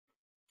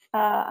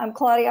I'm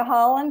Claudia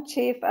Holland,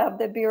 Chief of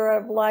the Bureau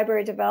of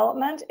Library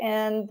Development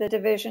and the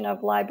Division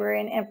of Library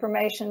and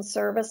Information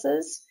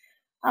Services.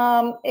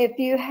 If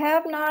you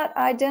have not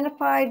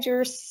identified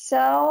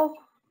yourself,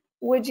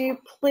 would you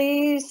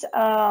please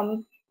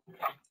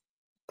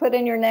put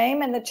in your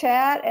name in the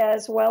chat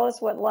as well as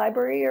what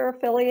library you're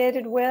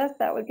affiliated with?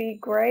 That would be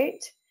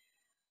great.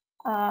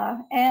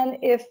 And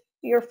if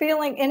you're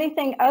feeling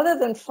anything other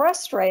than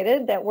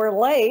frustrated that we're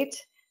late,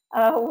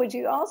 would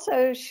you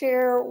also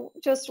share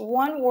just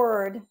one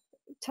word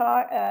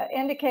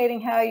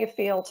indicating how you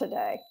feel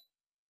today?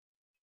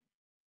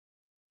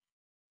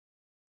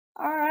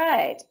 All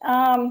right.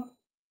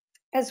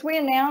 As we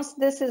announced,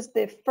 this is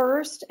the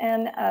first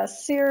in a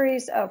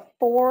series of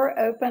 4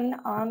 open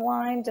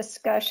online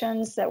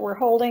discussions that we're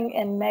holding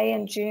in May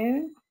and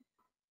June.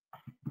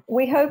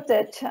 We hope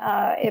that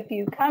if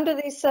you come to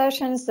these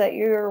sessions that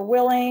you're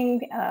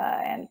willing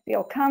and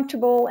feel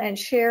comfortable in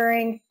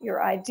sharing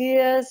your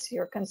ideas,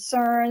 your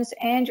concerns,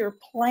 and your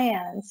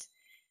plans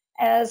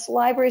as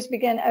libraries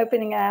begin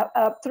opening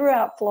up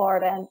throughout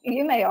Florida. And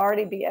you may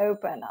already be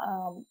open.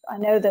 I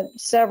know that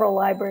several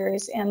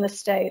libraries in the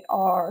state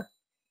are.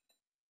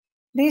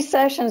 These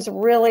sessions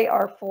really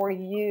are for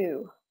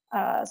you.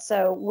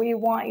 So we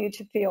want you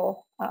to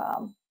feel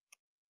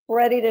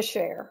ready to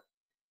share.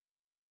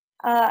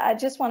 I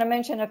just want to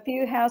mention a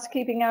few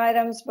housekeeping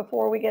items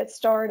before we get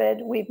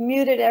started. We've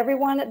muted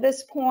everyone at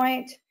this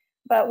point,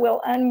 but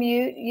we'll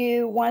unmute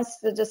you once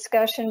the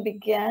discussion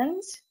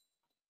begins.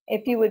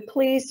 If you would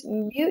please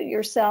mute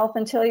yourself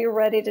until you're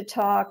ready to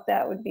talk,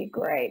 that would be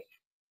great.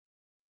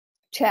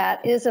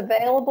 Chat is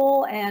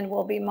available and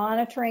we'll be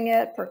monitoring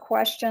it for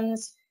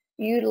questions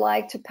you'd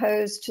like to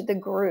pose to the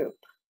group.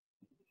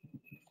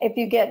 If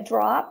you get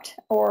dropped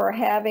or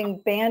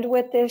having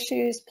bandwidth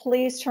issues,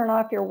 please turn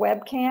off your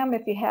webcam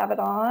if you have it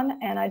on.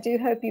 And I do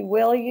hope you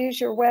will use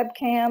your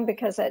webcam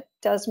because it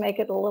does make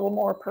it a little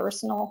more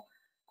personal.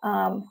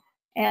 Even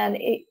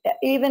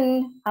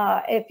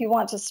if you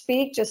want to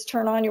speak, just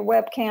turn on your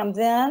webcam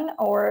then,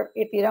 or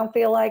if you don't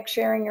feel like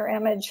sharing your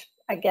image,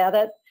 I get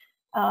it.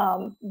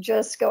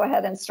 Just go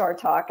ahead and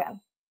start talking.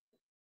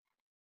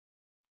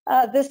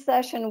 This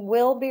session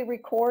will be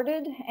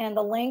recorded and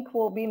the link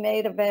will be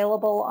made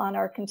available on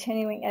our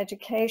continuing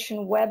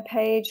education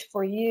webpage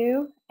for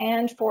you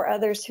and for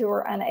others who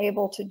are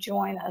unable to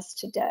join us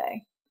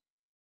today.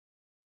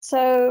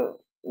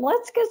 So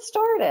let's get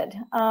started.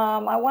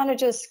 I want to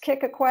just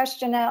kick a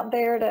question out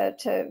there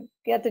to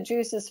get the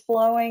juices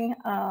flowing.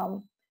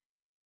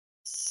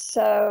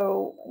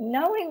 So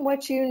knowing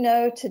what you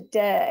know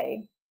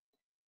today,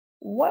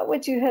 what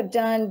would you have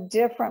done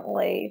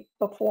differently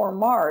before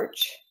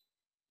March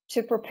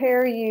to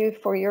prepare you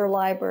for your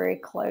library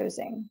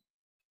closing?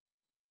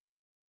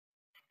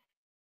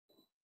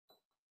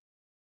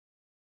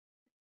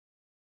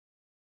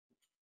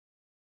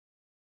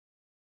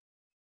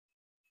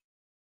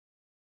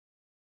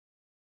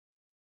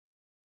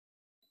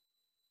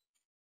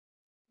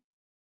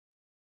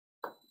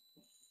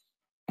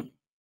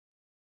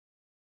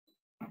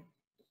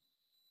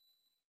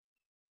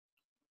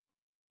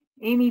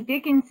 Amy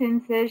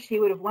Dickinson says she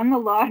would have won the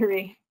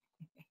lottery.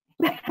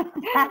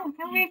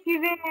 I'm with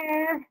you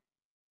there.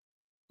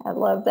 I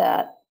love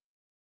that.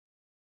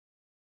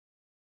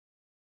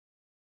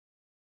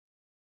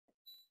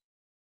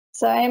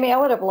 So Amy, I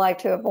would have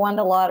liked to have won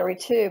the lottery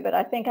too, but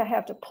I think I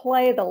have to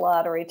play the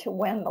lottery to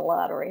win the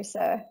lottery.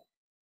 So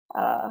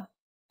I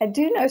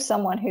do know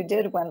someone who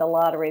did win the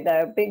lottery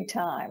though, big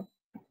time.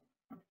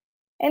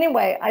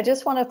 Anyway, I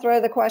just want to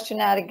throw the question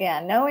out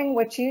again. Knowing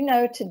what you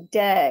know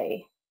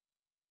today,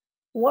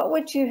 what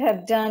would you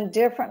have done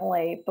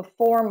differently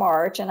before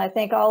March? And I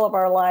think all of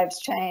our lives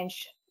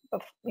changed,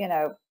 you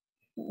know,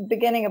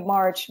 beginning of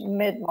March,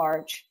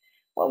 mid-March.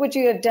 What would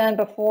you have done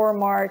before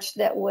March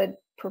that would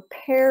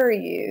prepare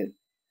you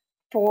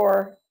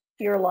for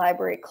your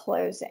library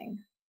closing?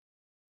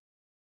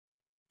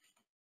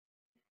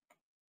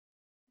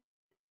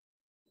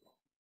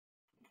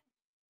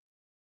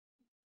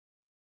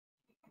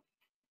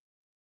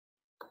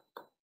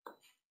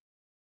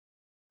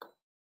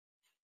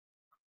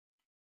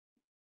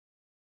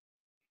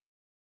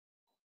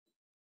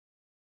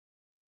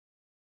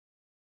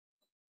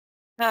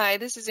 Hi,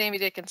 this is Amy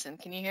Dickinson.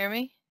 Can you hear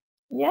me?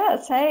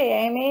 Yes.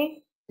 Hey,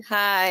 Amy.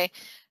 Hi.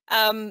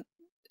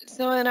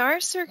 So in our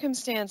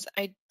circumstance,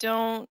 I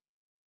don't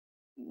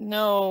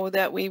know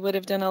that we would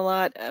have done a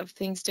lot of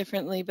things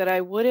differently, but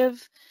I would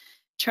have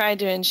tried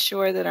to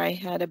ensure that I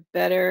had a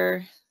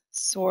better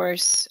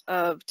source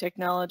of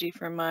technology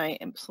for my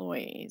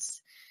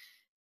employees,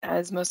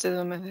 as most of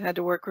them have had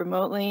to work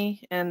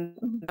remotely, and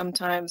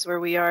sometimes where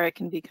we are, it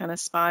can be kind of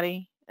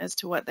spotty as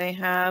to what they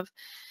have.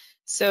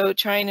 So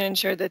trying to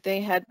ensure that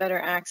they had better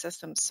access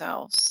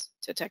themselves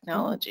to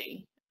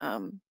technology,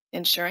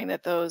 ensuring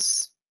that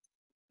those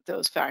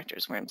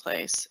factors were in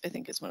place, I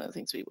think is one of the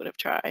things we would have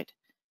tried.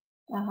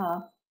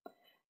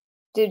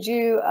 Did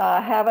you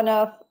have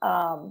enough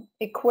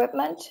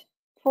equipment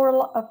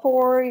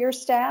for your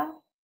staff?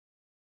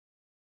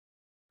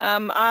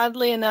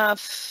 Oddly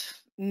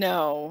enough,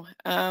 No,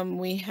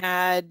 we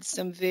had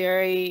some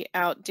very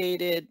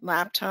outdated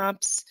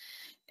laptops,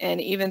 and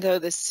even though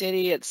the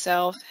city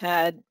itself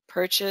had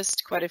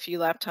purchased quite a few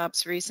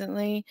laptops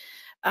recently,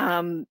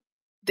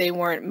 they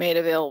weren't made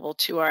available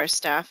to our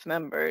staff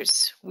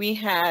members. We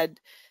had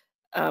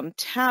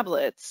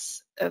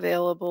tablets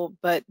available,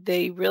 but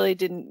they really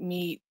didn't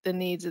meet the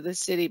needs of the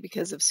city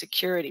because of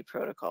security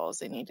protocols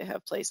they need to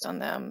have placed on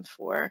them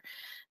for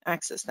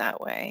access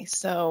that way.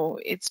 So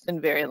it's been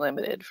very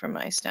limited for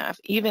my staff,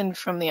 even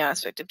from the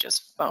aspect of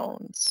just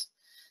phones.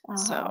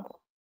 So,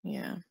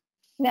 yeah.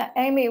 Now,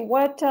 Amy,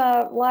 what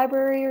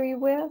library are you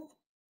with?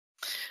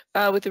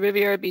 With the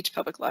Riviera Beach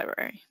Public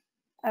Library.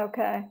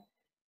 Okay.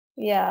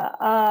 Yeah,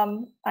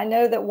 I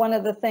know that one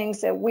of the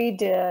things that we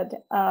did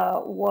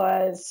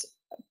was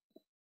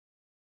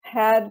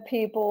had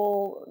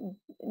people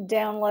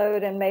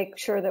download and make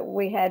sure that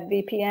we had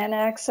VPN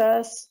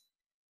access.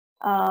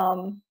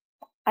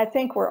 I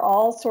think we're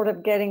all sort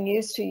of getting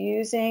used to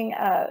using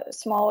a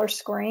smaller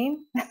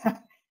screen,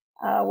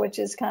 which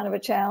is kind of a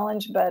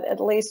challenge, but at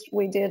least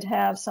we did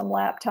have some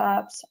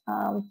laptops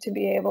to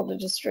be able to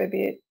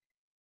distribute.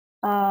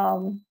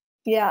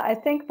 Yeah, I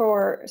think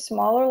for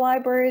smaller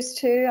libraries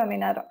too, I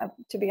mean,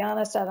 to be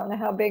honest, I don't know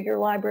how big your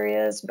library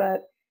is,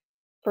 but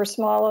for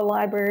smaller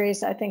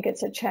libraries, I think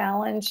it's a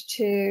challenge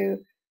to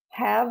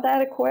have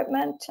that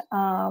equipment,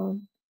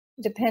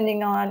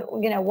 depending on,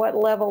 you know, what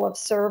level of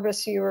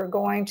service you are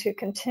going to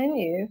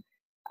continue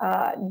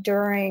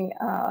during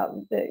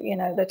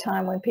the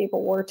time when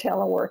people were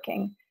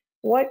teleworking.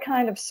 What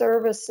kind of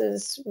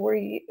services were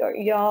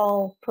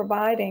y'all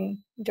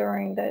providing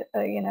during the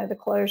the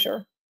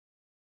closure?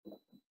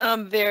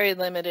 Very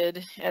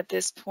limited at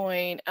this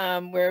point.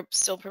 We're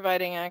still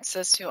providing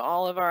access to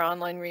all of our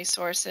online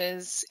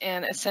resources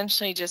and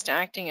essentially just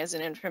acting as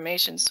an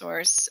information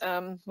source.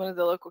 One of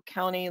the local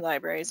county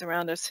libraries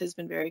around us has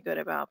been very good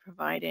about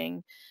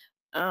providing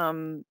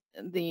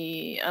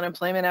the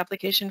unemployment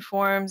application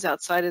forms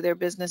outside of their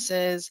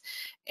businesses.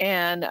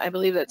 And I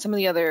believe that some of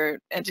the other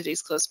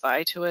entities close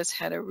by to us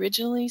had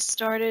originally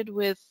started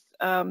with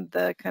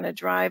the kind of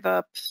drive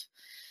up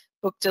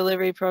book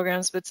delivery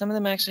programs, but some of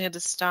them actually had to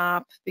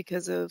stop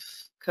because of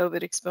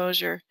COVID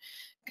exposure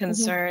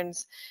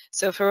concerns.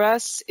 So for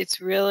us,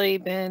 it's really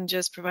been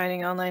just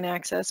providing online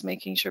access,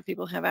 making sure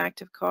people have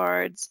active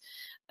cards,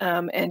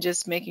 and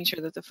just making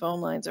sure that the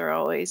phone lines are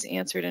always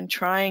answered and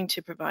trying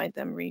to provide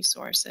them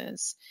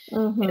resources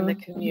in the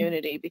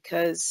community,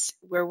 because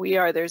where we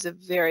are, there's a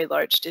very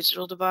large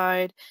digital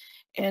divide.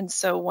 And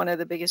so one of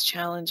the biggest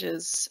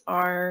challenges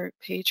our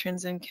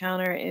patrons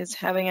encounter is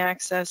having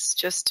access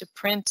just to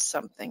print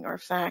something or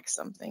fax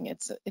something.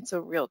 It's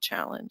a real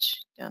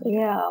challenge down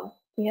here.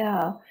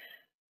 Yeah.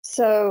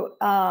 So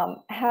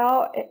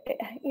how,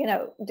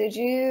 did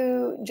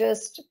you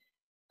just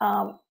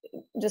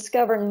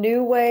discover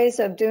new ways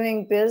of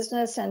doing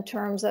business in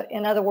terms of,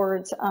 in other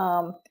words,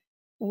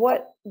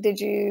 what did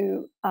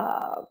you,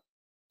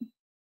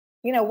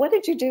 what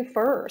did you do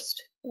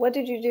first? What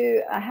did you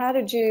do? How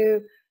did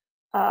you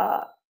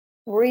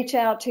reach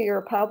out to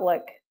your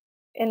public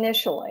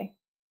initially?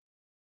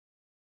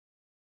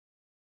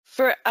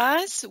 For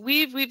us,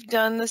 we've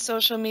done the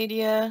social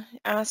media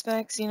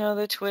aspects,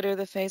 the Twitter,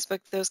 the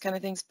Facebook, those kind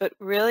of things, but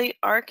really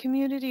our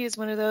community is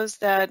one of those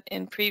that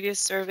in previous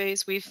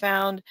surveys we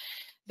found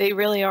they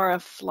really are a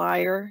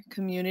flyer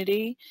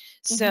community.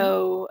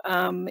 So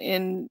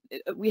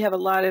we have a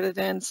lot of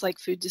events like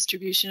food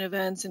distribution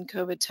events and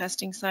COVID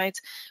testing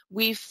sites.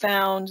 We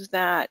found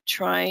that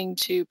trying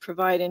to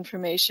provide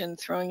information,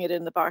 throwing it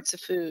in the box of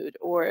food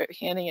or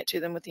handing it to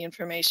them with the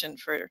information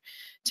for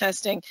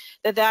testing,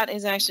 that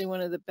is actually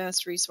one of the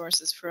best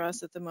resources for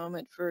us at the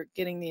moment for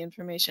getting the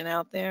information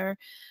out there.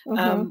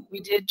 We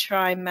did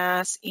try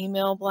mass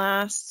email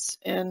blasts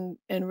and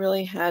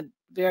really had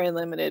very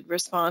limited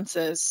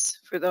responses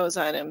for those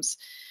items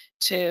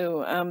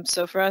too.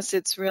 So for us,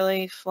 it's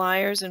really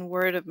flyers and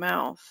word of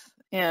mouth,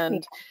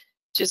 and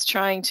just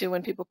trying to,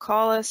 when people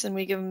call us and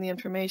we give them the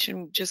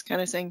information, just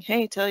kind of saying,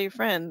 hey, tell your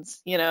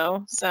friends,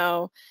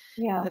 so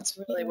that's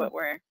really what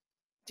we're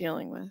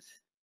dealing with.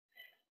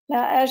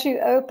 Now, as you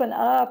open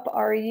up,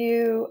 are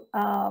you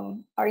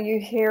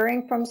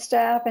hearing from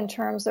staff in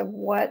terms of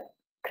what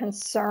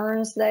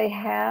concerns they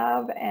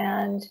have,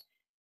 and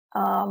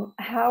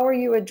how are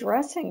you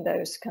addressing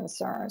those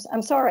concerns?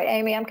 I'm sorry,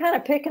 Amy, I'm kind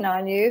of picking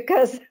on you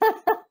because,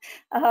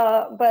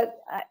 but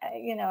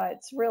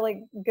it's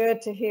really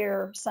good to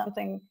hear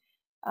something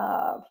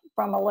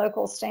from a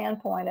local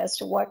standpoint as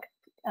to what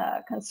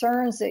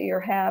concerns that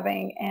you're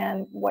having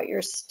and what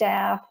your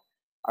staff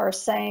are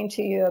saying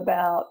to you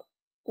about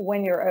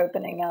when you're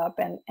opening up,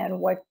 and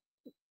what,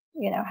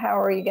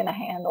 how are you going to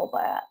handle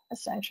that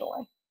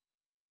essentially?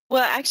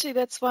 Well, actually,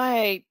 that's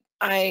why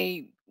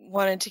I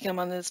wanted to come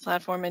on this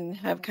platform and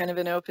have kind of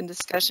an open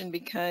discussion,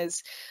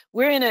 because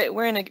we're in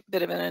a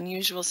bit of an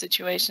unusual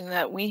situation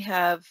that we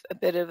have a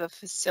bit of a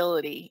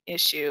facility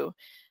issue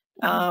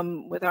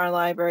with our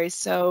library.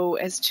 So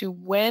as to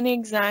when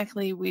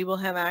exactly we will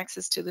have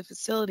access to the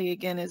facility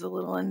again is a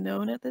little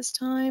unknown at this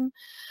time.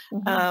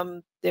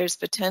 There's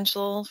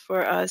potential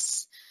for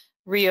us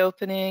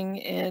reopening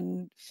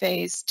in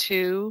phase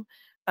 2.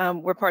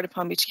 We're part of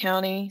Palm Beach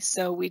County,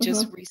 so we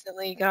just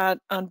recently got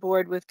on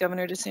board with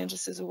Governor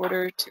DeSantis's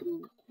order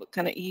to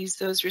kind of ease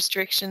those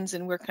restrictions,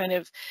 and we're kind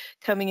of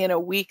coming in a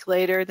week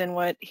later than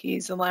what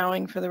he's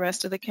allowing for the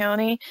rest of the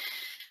county.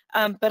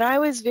 But I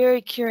was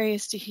very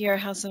curious to hear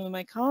how some of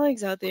my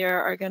colleagues out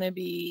there are going to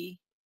be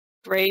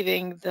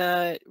braving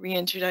the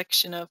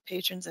reintroduction of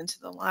patrons into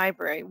the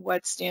library,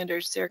 what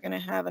standards they're going to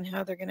have and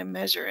how they're going to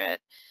measure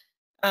it.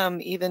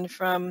 Even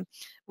from,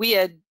 we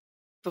had,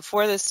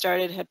 before this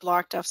started, had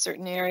blocked off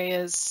certain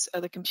areas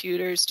of the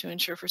computers to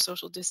ensure for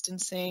social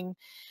distancing.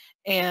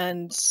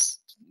 And,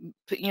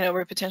 you know,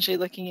 we're potentially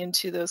looking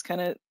into those kind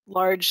of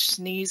large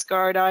sneeze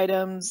guard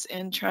items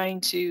and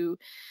trying to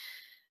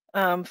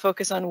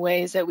focus on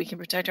ways that we can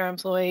protect our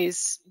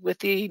employees with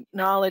the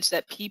knowledge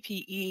that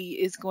PPE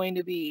is going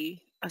to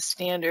be a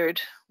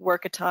standard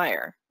work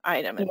attire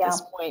item at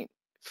this point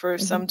for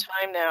some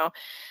time now.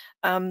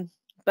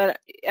 But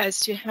as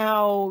to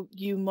how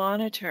you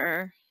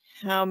monitor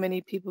how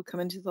many people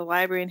come into the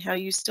library and how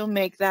you still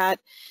make that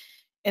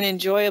an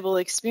enjoyable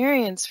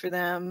experience for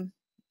them,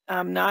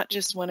 not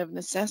just one of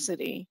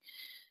necessity,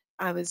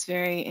 I was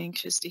very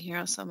anxious to hear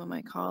how some of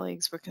my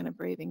colleagues were kind of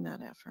braving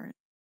that effort.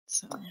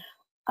 So.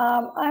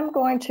 I'm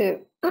going to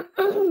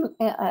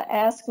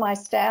ask my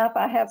staff.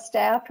 I have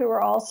staff who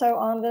are also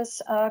on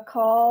this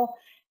call,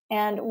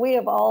 and we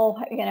have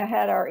all, you know,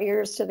 had our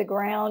ears to the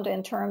ground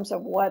in terms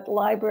of what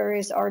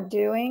libraries are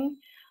doing.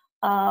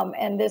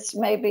 And this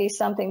may be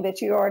something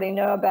that you already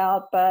know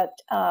about, but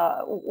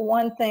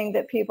one thing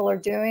that people are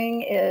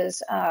doing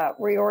is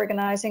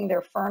reorganizing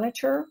their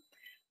furniture.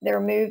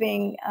 They're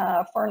moving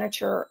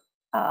furniture,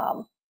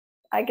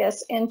 I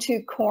guess,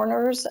 into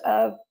corners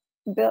of,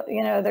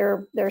 you know,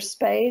 their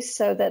space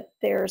so that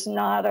there's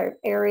not an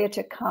area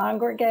to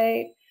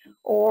congregate,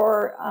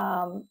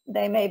 or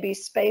they may be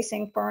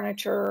spacing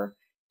furniture,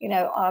 you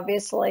know,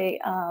 obviously,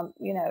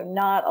 you know,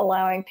 not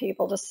allowing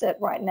people to sit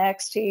right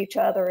next to each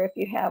other if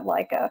you have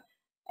like a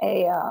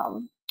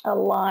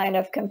line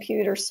of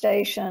computer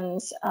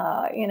stations,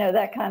 you know,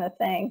 that kind of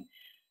thing.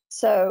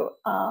 So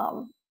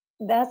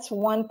that's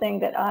one thing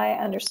that I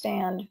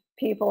understand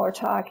people are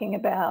talking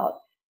about.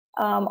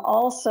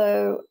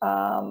 Also,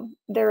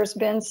 there's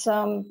been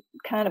some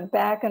kind of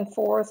back and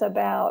forth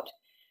about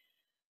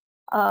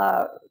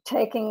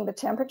taking the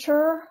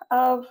temperature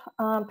of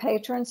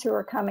patrons who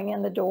are coming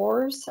in the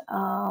doors.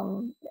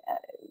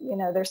 You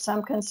know, there's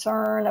some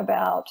concern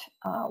about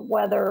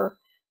whether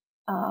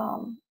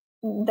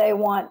they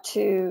want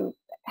to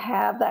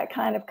have that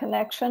kind of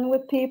connection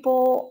with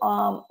people,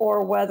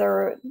 or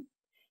whether,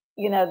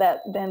 you know,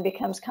 that then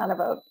becomes kind of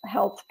a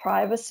health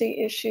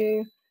privacy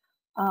issue.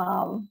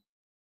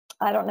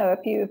 I don't know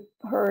if you've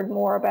heard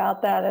more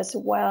about that as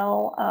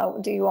well.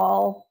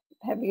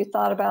 Have you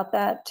thought about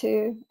that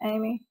too,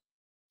 Amy?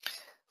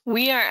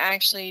 We are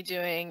actually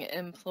doing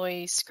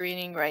employee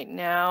screening right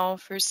now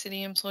for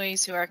city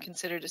employees who are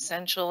considered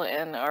essential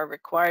and are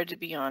required to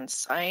be on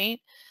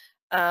site.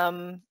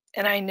 And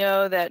I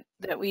know that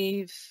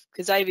we've,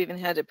 because I've even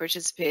had to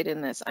participate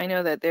in this, I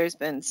know that there's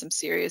been some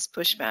serious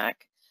pushback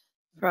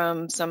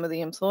from some of the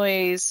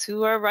employees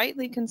who are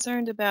rightly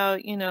concerned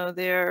about, you know,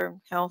 their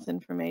health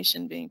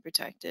information being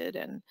protected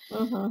and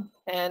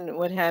and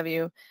what have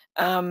you.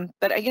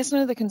 But I guess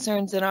one of the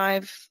concerns that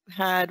I've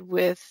had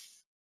with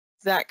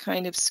that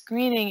kind of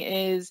screening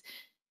is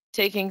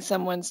taking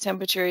someone's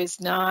temperature is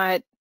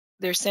not,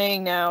 they're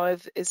saying now,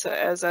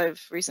 as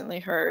I've recently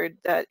heard,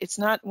 that it's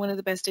not one of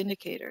the best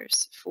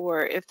indicators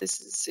for if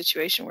this is a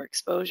situation where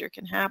exposure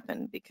can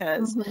happen,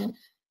 because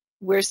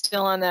we're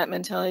still on that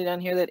mentality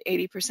down here that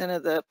 80%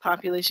 of the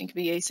population can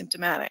be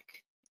asymptomatic.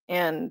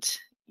 And,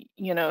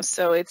 you know,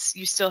 so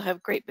you still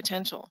have great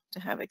potential to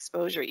have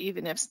exposure,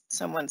 even if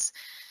someone's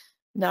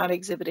not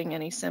exhibiting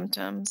any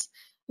symptoms.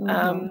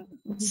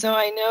 So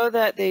I know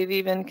that they've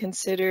even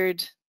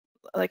considered,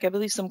 like, I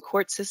believe some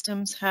court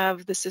systems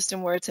have the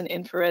system where it's an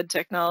infrared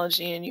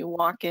technology and you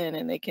walk in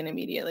and they can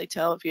immediately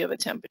tell if you have a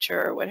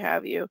temperature or what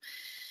have you.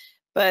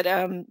 But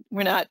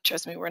we're not,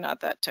 trust me, we're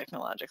not that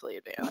technologically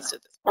advanced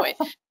at this point.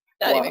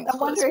 Not even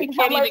close. I'm wondering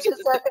how much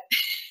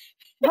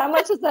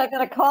is that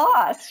going to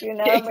cost, you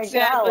know?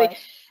 Exactly.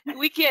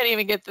 We can't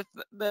even get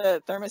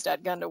the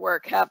thermostat gun to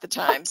work half the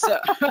time. So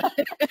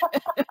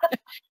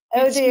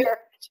oh dear.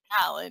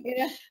 Challenge.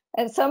 Yeah.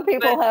 And some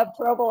people have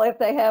trouble if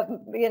they have,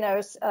 you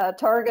know,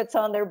 targets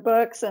on their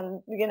books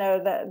and, you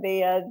know,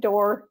 the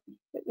door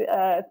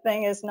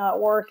thing is not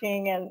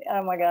working, and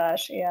oh my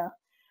gosh, yeah.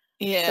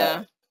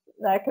 So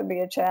that could be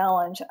a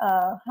challenge.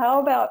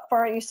 How about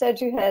you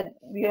said you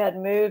had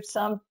moved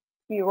some,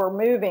 you were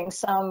moving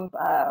some,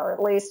 or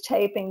at least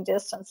taping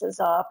distances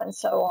off and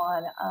so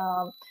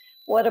on.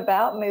 What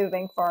about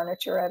moving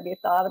furniture? Have you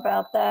thought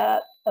about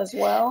that as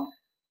well?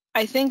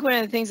 I think one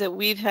of the things that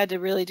we've had to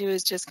really do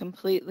is just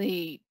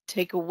completely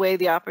take away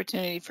the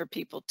opportunity for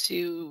people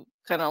to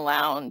kind of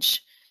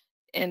lounge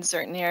in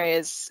certain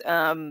areas.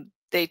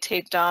 They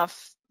taped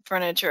off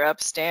furniture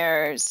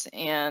upstairs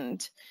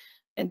and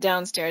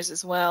downstairs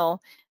as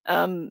well.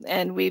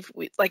 And we,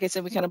 like I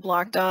said, we kind of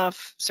blocked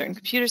off certain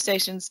computer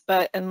stations,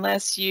 but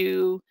unless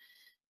you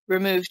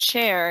remove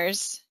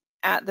chairs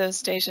at those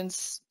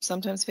stations,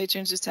 sometimes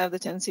patrons just have the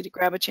tendency to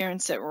grab a chair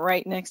and sit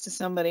right next to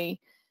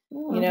somebody,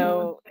 you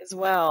know, as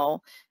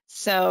well.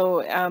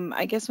 So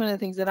I guess one of the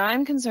things that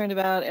I'm concerned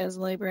about as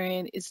a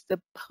librarian is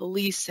the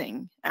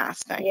policing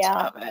aspect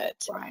of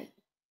it. Right.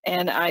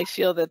 And I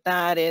feel that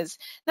that is,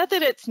 not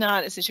that it's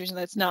not a situation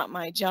that's not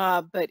my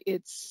job, but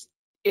it's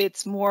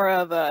more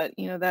of a,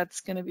 you know,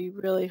 that's going to be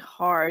really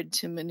hard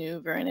to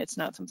maneuver, and it's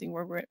not something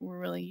we're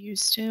really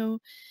used to.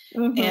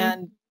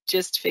 And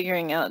just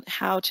figuring out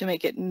how to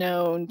make it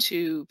known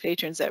to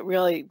patrons that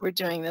really we're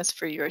doing this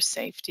for your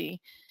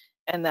safety,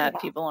 and that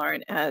people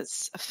aren't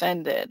as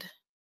offended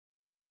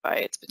by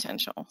its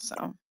potential.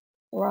 So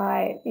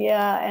Right.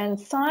 Yeah. And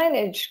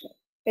signage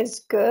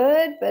is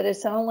good, but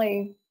it's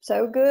only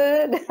so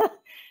good,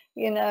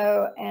 you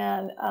know,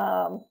 and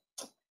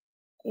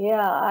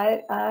yeah,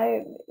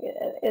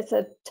 it's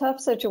a tough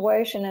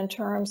situation in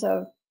terms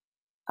of,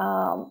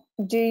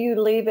 do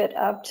you leave it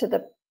up to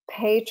the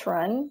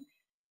patron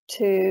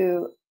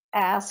to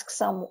ask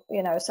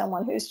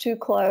someone who's too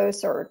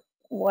close or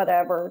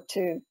whatever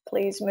to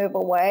please move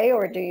away,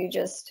 or do you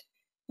just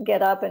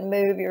get up and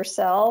move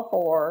yourself,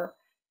 or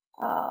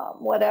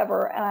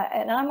whatever?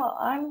 And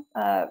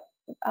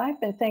I've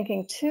been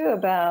thinking too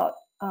about,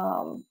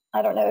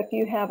 I don't know if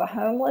you have a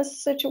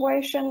homeless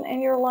situation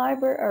in your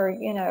library or,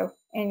 you know,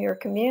 in your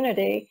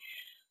community,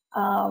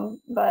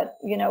 but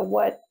you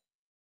know,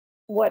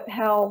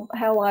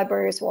 how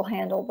libraries will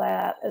handle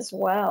that as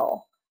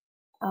well.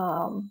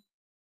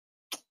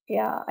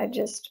 Yeah, I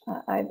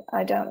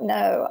don't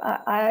know.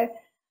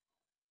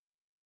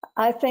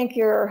 I think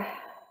your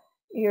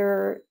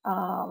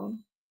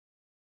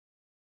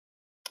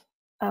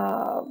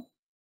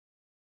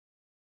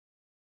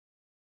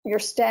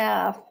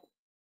staff,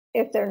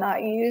 if they're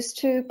not used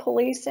to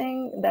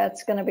policing,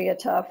 that's going to be a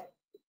tough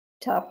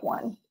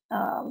one.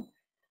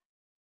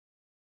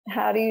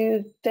 How do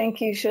you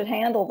think you should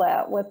handle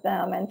that with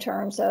them in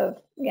terms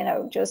of, you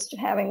know, just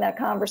having that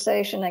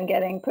conversation and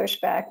getting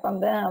pushback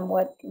from them?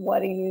 What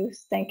are you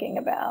thinking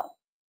about?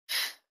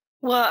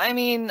 Well, I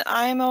mean,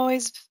 I'm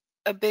always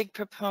a big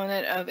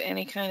proponent of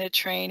any kind of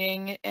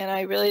training, and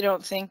I really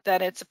don't think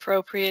that it's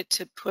appropriate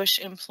to push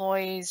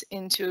employees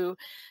into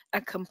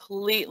a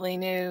completely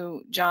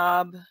new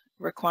job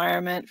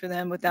requirement for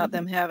them without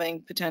them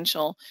having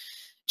potential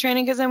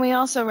training, because then we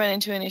also run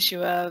into an issue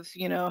of,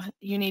 you know,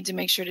 you need to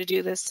make sure to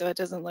do this so it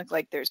doesn't look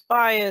like there's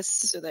bias,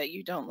 so that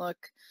you don't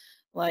look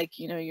like,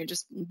 you know, you're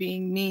just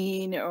being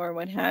mean or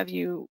what have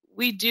you.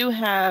 We do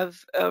have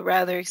a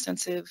rather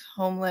extensive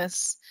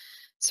homeless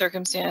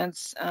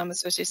circumstance,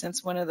 especially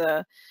since one of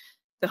the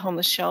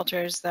homeless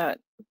shelters that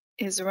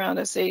is around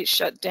us, they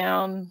shut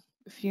down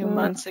a few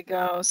months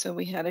ago. So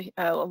we had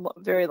a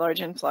very large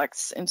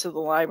influx into the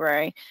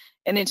library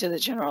and into the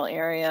general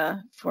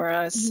area for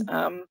us.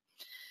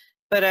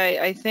 But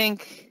I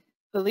think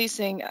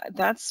policing,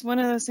 that's one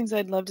of those things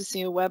I'd love to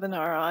see a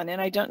webinar on.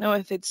 And I don't know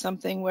if it's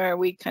something where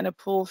we kind of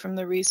pull from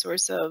the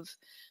resource of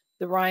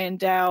the Ryan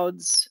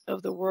Dowds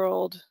of the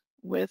world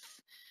with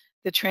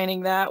the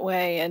training that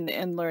way,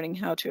 and learning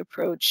how to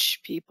approach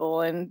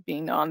people and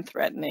being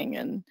non-threatening,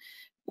 and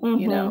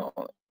you know,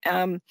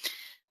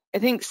 I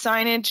think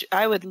signage,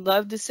 I would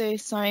love to say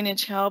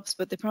signage helps,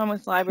 but the problem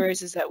with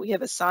libraries is that we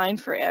have a sign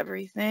for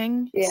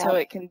everything. So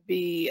it can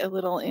be a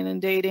little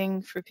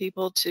inundating for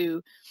people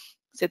to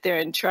sit there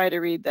and try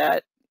to read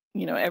that,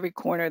 you know, every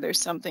corner there's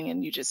something,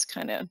 and you just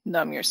kind of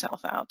numb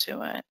yourself out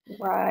to it.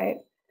 Right.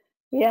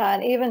 Yeah,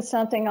 and even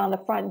something on the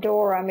front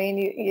door. I mean,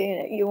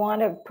 you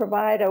want to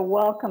provide a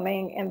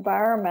welcoming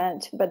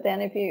environment, but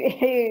then if you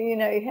you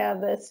know, you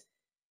have this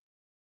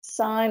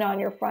sign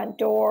on your front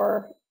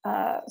door,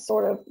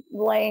 sort of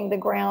laying the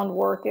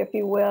groundwork, if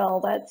you will,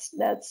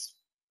 that's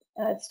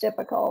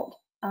difficult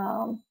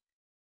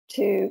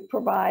to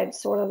provide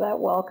sort of that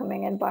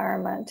welcoming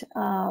environment.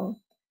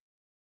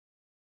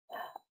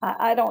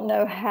 I don't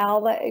know how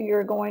that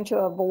you're going to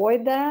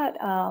avoid that.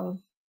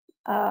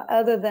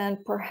 Other than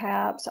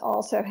perhaps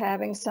also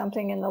having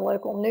something in the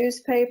local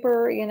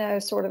newspaper, you know,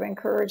 sort of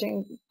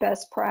encouraging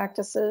best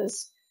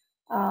practices.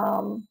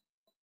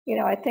 You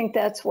know, I think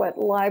that's what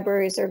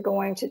libraries are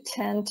going to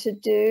tend to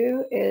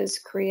do, is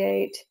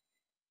create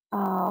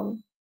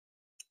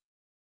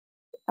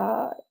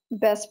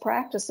best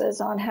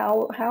practices on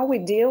how we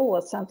deal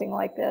with something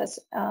like this,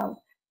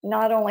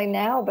 not only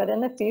now, but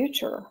in the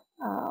future.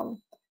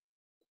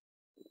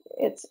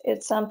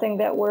 It's something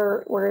that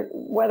we're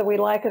whether we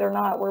like it or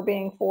not, we're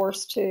being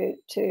forced to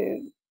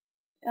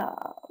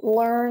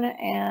learn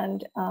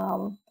and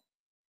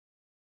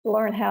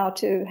learn how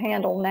to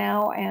handle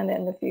now and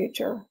in the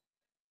future.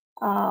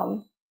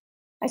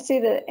 I see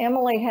that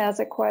Emily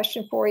has a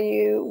question for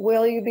you.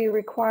 Will you be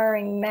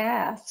requiring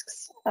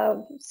masks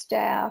of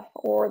staff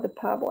or the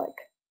public?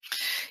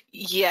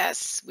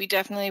 Yes, we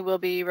definitely will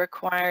be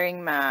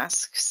requiring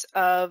masks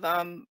of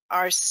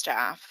our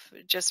staff,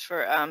 just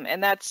for,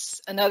 and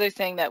that's another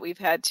thing that we've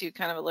had to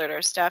kind of alert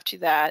our staff to,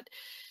 that,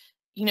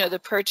 you know, the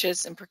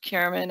purchase and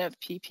procurement of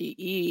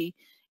PPE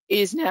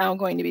is now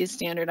going to be a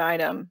standard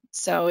item.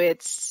 So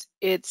it's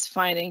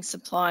finding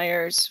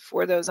suppliers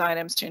for those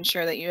items to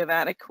ensure that you have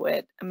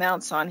adequate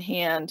amounts on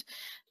hand,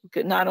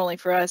 not only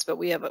for us, but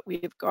we have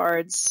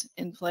guards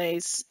in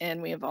place, and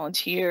we have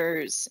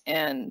volunteers,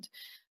 and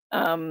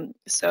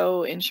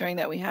so ensuring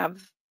that we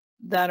have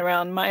that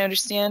around. My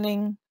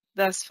understanding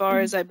thus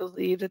far is I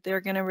believe that they're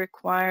going to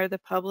require the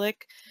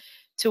public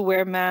to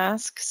wear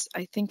masks.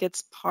 I think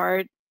it's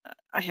part,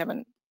 I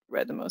haven't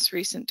read the most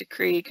recent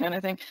decree kind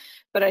of thing,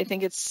 but I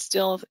think it's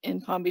still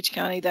in Palm Beach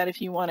County that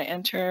if you want to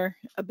enter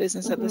a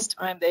business at this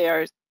time, they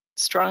are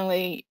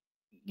strongly,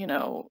 you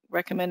know,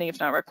 recommending, if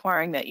not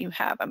requiring, that you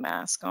have a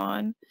mask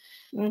on.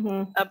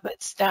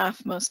 But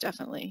staff most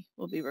definitely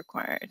will be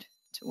required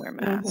to wear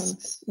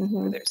masks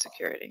for their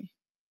security.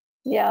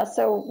 Yeah,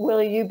 so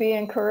will you be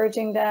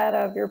encouraging that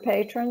of your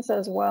patrons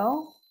as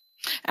well?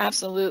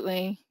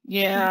 Absolutely.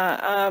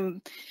 Yeah.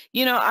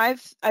 You know,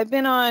 I've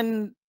been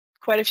on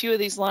quite a few of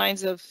these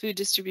lines of food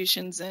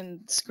distributions and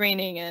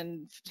screening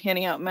and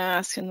handing out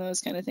masks and those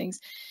kind of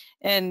things.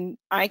 And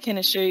I can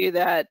assure you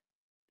that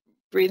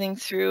breathing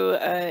through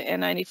a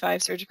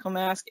N95 surgical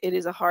mask, it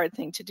is a hard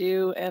thing to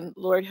do. And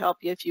Lord help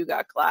you if you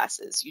got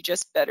glasses. You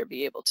just better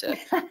be able to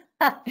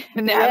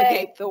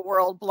navigate the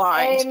world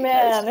blind.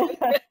 Amen.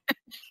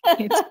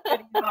 It's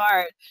pretty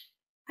hard.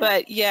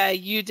 But yeah,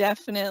 you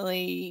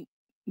definitely,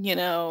 you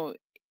know,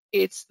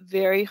 it's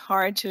very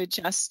hard to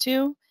adjust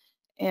to.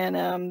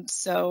 And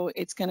so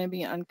it's going to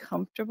be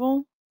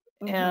uncomfortable.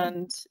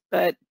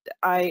 But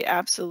I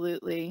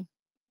absolutely,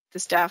 the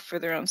staff for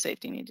their own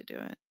safety need to do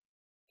it.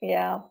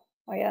 Yeah.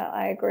 Oh, yeah,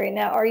 I agree.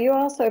 Now, are you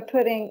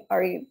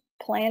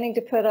planning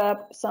to put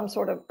up some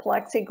sort of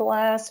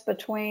plexiglass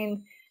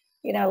between,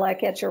 you know,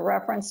 like at your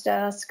reference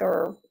desk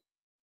or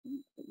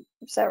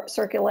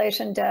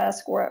circulation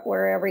desk,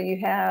 wherever you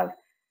have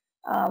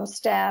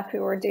staff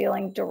who are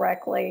dealing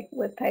directly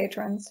with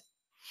patrons?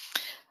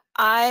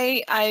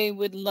 I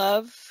would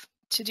love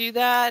to do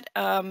that.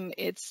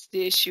 It's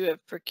the issue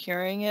of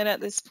procuring it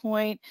at this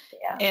point.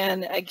 Yeah.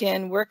 And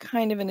again, we're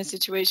kind of in a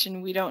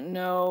situation, we don't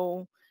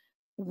know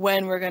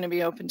when we're going to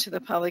be open to the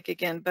public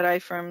again, but I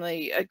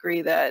firmly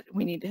agree that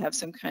we need to have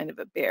some kind of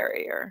a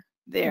barrier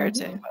there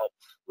to help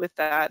with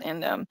that.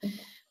 And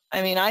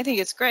I mean, I think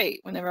it's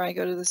great. Whenever I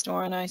go to the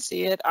store and I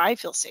see it, I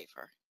feel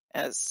safer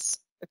as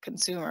a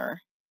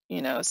consumer,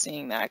 you know,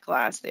 seeing that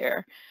glass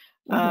there.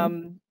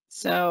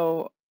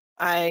 So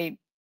I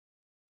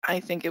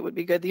think it would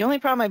be good. The only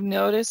problem I've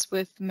noticed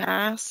with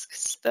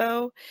masks,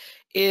 though,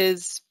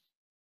 is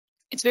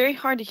it's very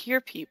hard to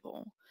hear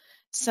people.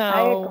 So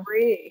I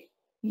agree.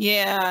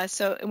 Yeah,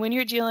 so when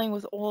you're dealing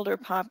with older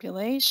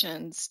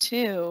populations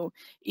too,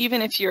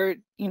 even if you're,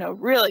 you know,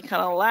 really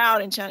kind of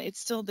loud and shouting, it's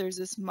still, there's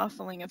this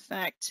muffling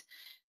effect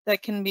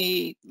that can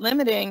be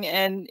limiting,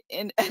 and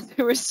as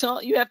a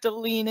result, you have to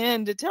lean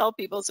in to tell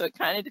people, so it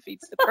kind of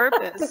defeats the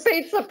purpose.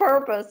 Defeats the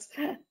purpose.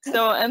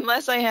 So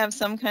unless I have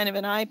some kind of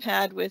an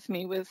iPad with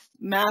me with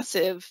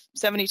massive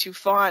 72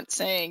 font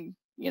saying,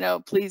 you know,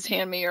 please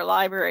hand me your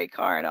library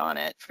card on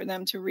it for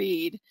them to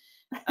read,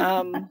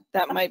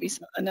 that might be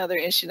another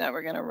issue that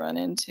we're going to run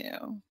into.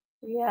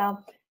 Yeah,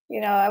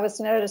 you know, I was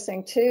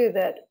noticing too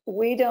that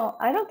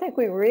I don't think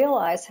we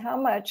realize how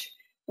much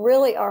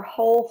really our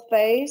whole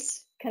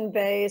face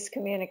conveys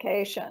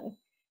communication.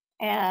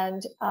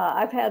 And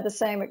I've had the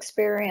same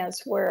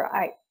experience where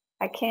I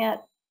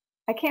can't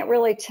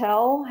really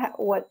tell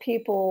what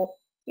people,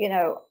 you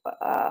know,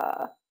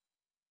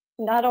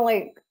 not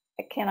only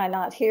can I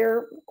not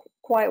hear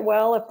quite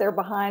well if they're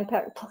behind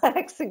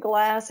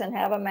plexiglass and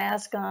have a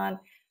mask on,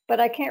 but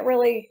I can't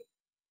really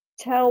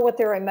tell what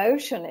their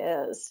emotion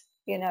is.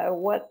 You know,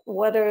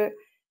 what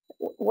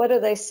are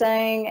they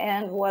saying,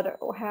 and what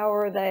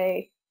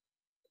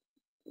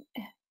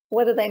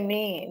do they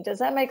mean? Does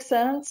that make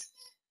sense?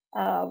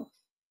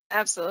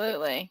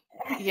 Absolutely.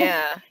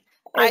 Yeah.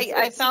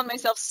 I found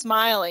myself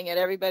smiling at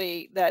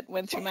everybody that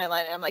went through my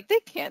line. And I'm like, they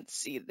can't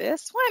see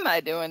this. Why am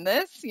I doing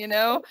this? You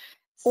know?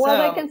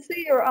 Well, they can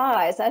see your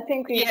eyes. I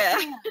think you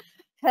can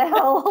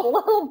tell a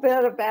little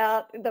bit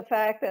about the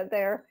fact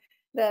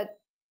that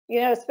you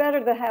know, it's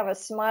better to have a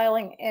smile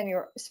in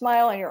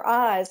your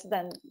eyes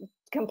than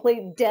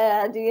complete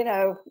dead, you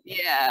know.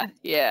 Yeah.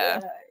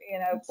 You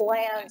know,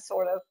 bland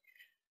sort of.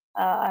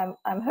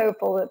 I'm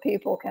hopeful that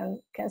people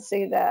can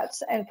see that.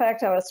 In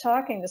fact, I was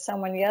talking to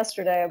someone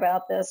yesterday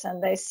about this,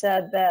 and they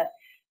said that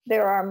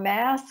there are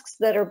masks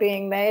that are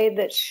being made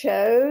that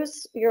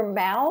shows your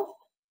mouth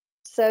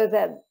so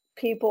that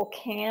people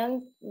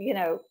can, you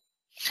know,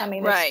 I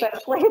mean,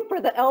 especially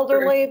for the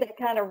elderly, they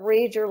kind of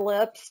read your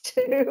lips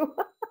too.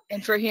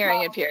 And for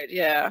hearing impaired,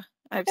 yeah,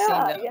 I've seen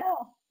that.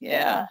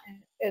 Yeah.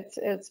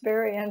 It's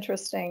very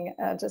interesting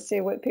to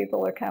see what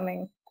people are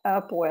coming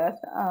up with.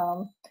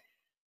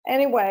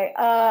 Anyway,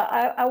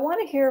 I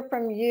want to hear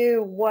from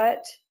you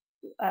what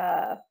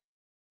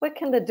what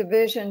can the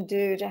division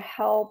do to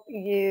help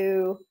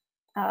you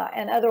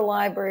and other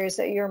libraries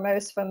that you're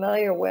most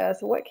familiar with?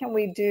 What can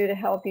we do to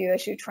help you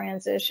as you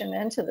transition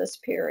into this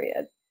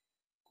period?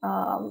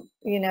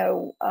 You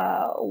know,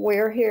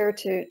 we're here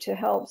to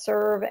help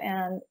serve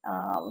and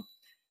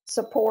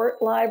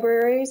support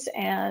libraries,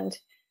 and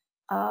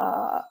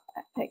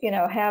you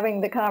know,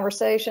 having the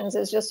conversations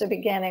is just a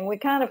beginning. We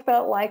kind of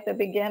felt like the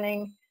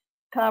beginning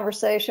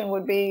conversation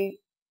would be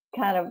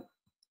kind of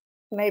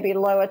maybe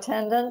low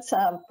attendance,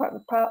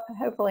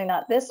 hopefully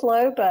not this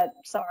low, but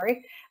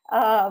sorry.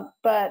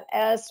 But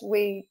as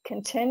we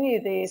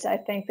continue these, I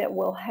think that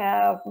we'll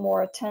have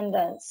more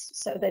attendance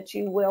so that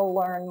you will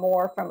learn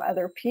more from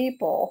other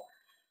people.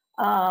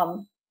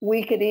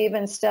 We could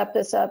even step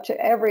this up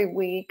to every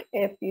week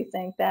if you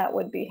think that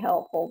would be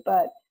helpful.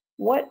 But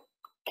what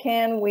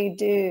can we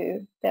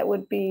do that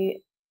would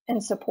be in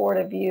support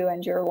of you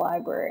and your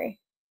library?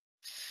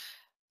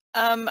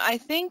 I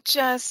think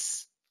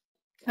just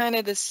kind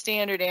of the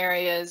standard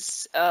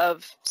areas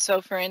of,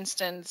 so for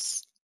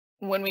instance,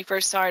 when we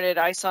first started,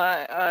 I saw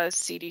a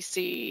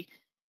CDC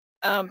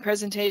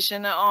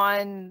presentation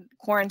on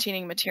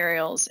quarantining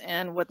materials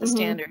and what the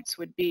standards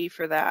would be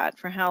for that,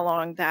 for how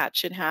long that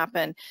should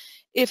happen.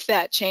 If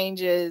that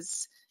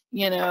changes,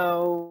 you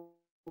know,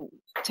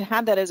 to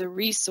have that as a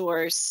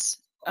resource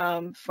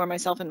for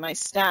myself and my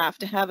staff,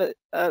 to have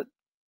a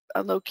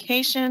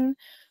location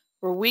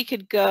where we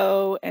could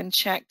go and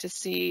check to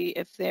see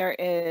if there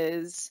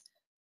is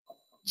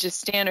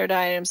just standard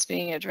items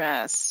being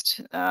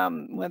addressed,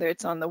 whether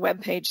it's on the web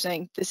page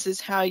saying this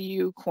is how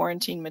you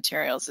quarantine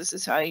materials, this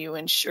is how you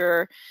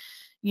ensure,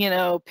 you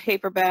know,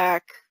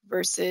 paperback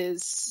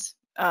versus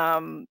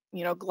you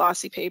know,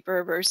 glossy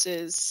paper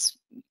versus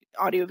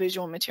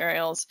audiovisual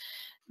materials.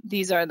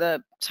 These are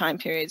the time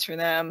periods for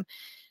them.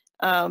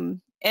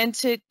 And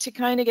to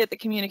kind of get the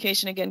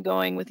communication again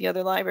going with the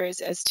other libraries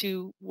as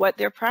to what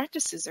their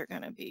practices are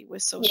going to be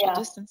with social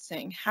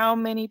distancing. How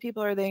many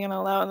people are they going to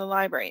allow in the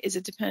library? Is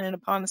it dependent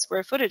upon the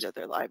square footage of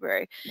their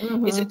library? Is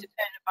it dependent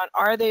upon,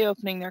 are they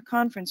opening their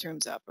conference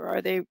rooms up, or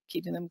are they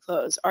keeping them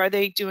closed? Are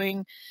they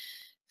doing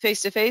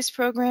face-to-face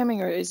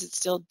programming, or is it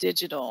still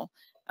digital?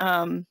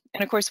 And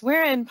of course,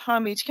 we're in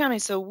Palm Beach County,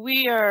 so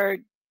we are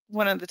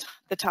one of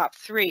the top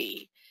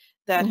 3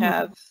 that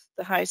have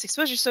the highest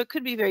exposure. So it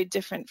could be very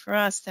different for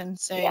us than,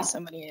 say,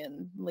 somebody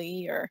in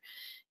Lee, or,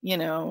 you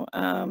know,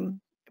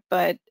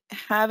 but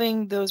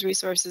having those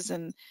resources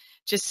and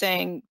just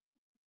saying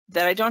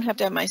that I don't have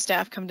to have my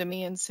staff come to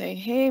me and say,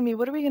 hey, Amy,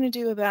 what are we going to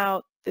do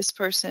about this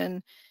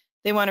person?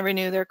 They want to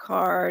renew their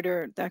card,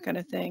 or that kind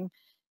of thing.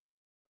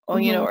 Or,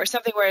 you know, or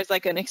something where it's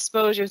like an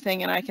exposure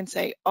thing, and I can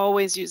say,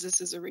 always use this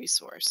as a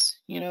resource.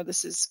 You know,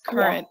 this is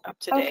current, up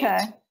to date. Okay,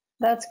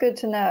 that's good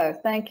to know.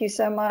 Thank you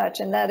so much.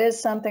 And that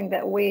is something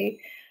that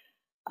we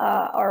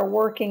are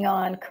working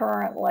on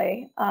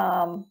currently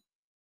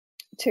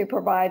to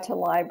provide to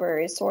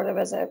libraries, sort of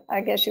as a,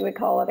 I guess you would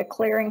call it a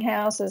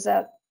clearinghouse. Is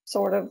that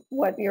sort of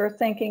what you're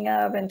thinking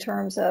of in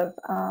terms of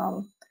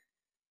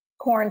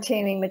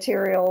quarantining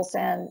materials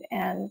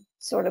and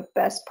sort of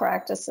best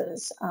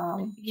practices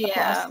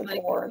across the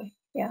board?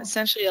 Yeah,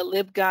 essentially a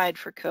LibGuide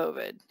for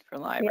COVID for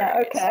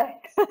libraries. Yeah,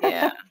 okay.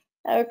 Yeah.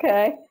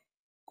 Okay.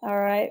 All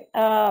right.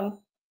 I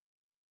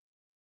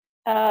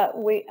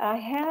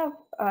have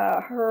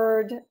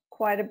heard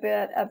quite a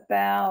bit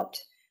about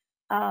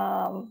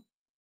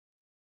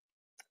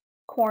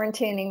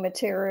quarantining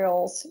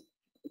materials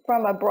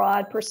from a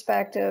broad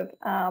perspective.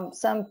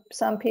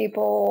 Some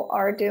people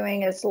are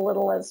doing as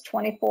little as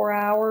 24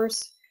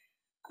 hours.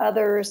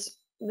 Others,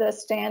 the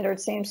standard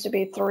seems to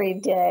be 3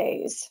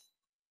 days.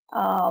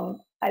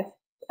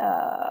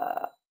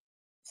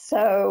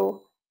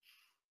 So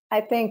I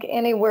think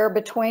anywhere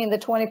between the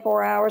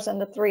 24 hours and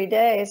the 3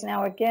 days.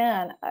 Now,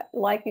 again,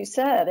 like you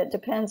said, it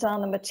depends on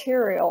the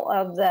material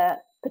of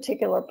that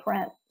particular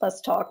print.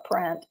 Let's talk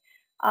print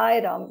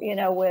item, you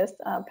know, with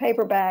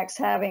paperbacks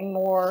having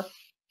more,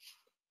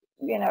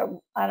 you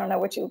know, I don't know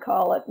what you would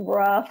call it,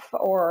 rough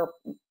or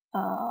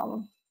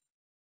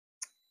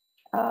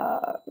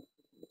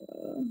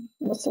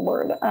what's the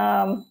word?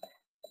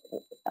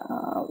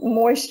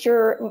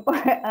 Moisture,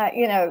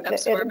 you know,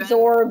 absorbent. It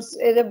absorbs,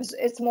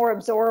 it's more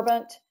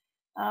absorbent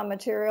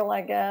material,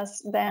 I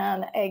guess,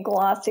 than a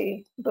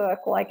glossy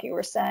book, like you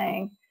were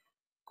saying.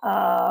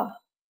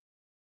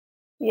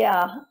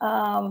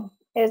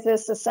 Is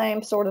this the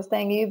same sort of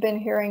thing you've been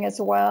hearing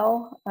as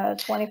well?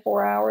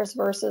 24 hours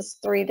versus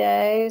 3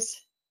 days?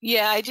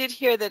 Yeah, I did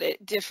hear that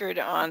it differed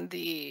on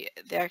the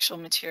actual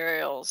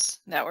materials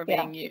that were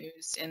being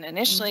used. And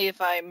initially,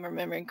 if I'm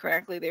remembering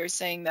correctly, they were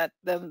saying that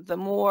the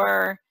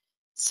more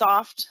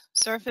soft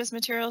surface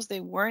materials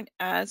they weren't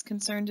as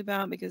concerned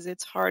about, because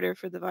it's harder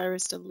for the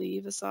virus to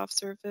leave a soft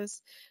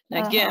surface.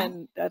 And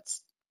again,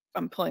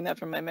 I'm pulling that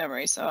from my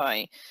memory, so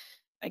I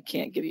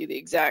can't give you the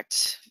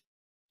exact,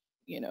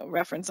 you know,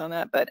 reference on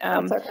that, but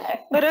That's okay.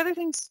 But other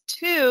things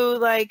too,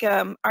 like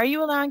are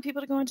you allowing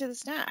people to go into the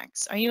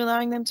snacks? Are you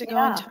allowing them to go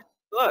and touch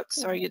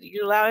books? Are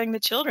you allowing the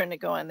children to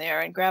go in there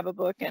and grab a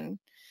book and,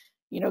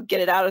 you know,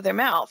 get it out of their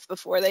mouth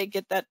before they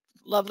get that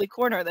lovely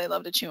corner they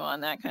love to chew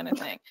on, that kind of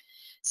thing.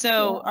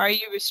 So Yeah. are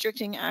you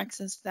restricting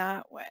access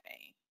that way?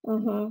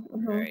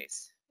 Mm-hmm.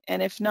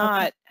 And if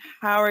not,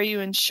 how are you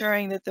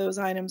ensuring that those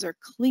items are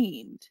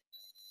cleaned?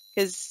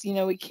 Because, you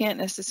know, we can't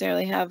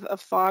necessarily have a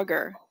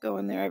fogger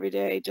going there every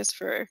day just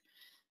for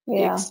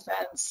the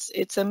expense.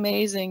 It's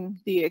amazing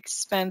the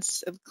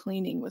expense of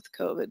cleaning with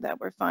COVID that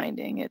we're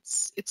finding.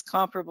 It's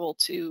comparable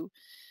to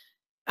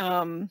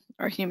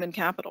our human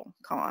capital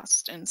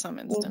cost in some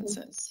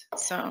instances.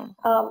 So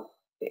I'm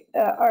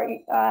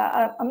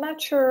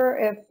not sure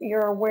if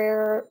you're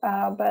aware,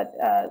 but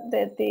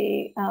that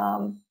the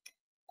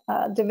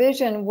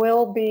division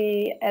will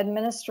be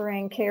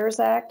administering CARES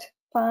Act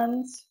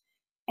funds,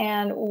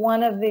 and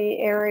one of the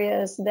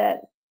areas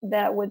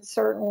that would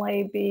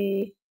certainly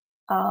be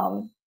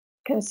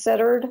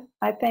considered,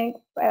 I think,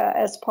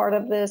 as part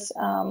of this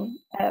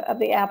of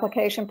the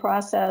application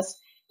process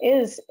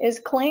is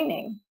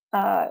cleaning.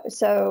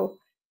 So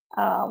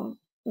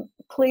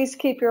please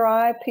keep your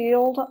eye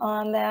peeled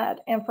on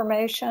that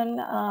information.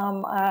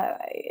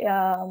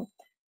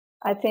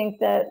 I think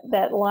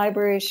that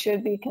libraries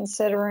should be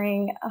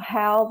considering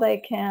how they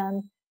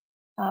can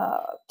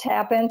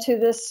tap into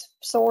this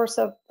source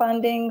of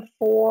funding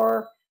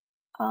for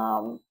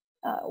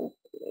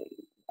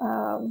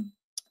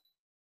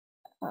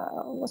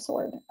what's the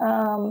word?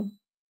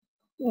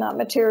 Not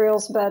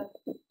materials, but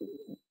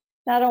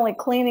not only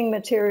cleaning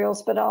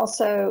materials, but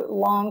also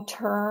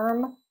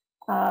long-term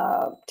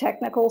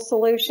technical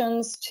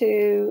solutions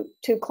to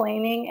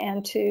cleaning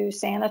and to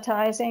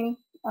sanitizing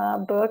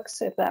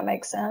books, if that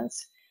makes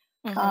sense.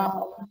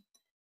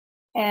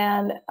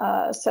 And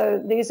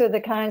so these are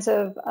the kinds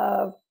of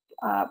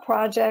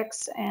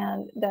projects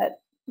and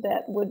that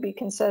would be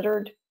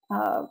considered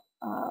an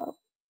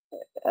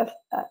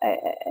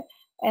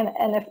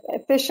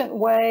efficient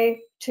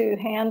way to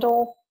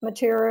handle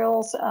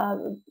materials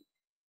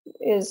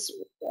is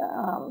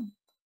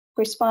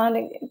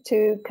responding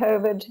to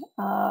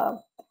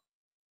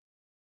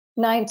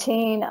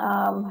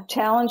COVID-19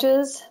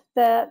 challenges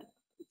that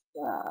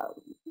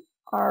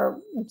are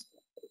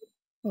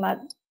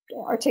not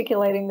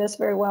articulating this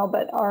very well,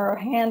 but are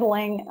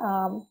handling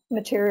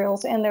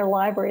materials in their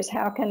libraries.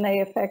 How can they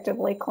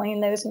effectively clean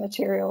those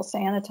materials,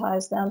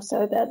 sanitize them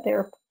so that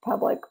their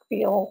public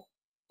feel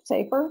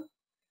safer?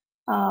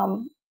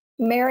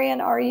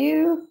 Marion, are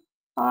you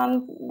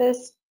on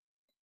this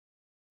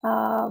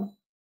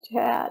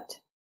chat?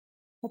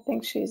 I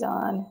think she's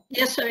on.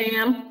 Yes, I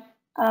am.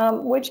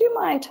 Would you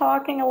mind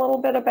talking a little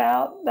bit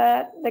about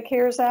that, the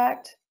CARES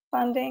Act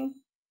funding,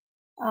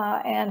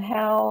 and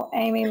how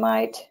Amy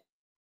might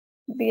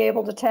be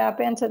able to tap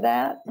into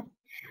that?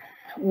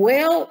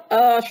 Well,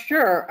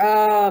 sure.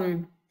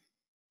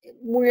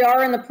 We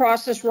are in the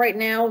process right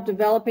now of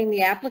developing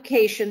the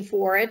application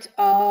for it.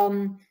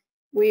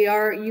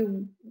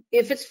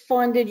 If it's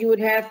funded, you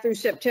would have through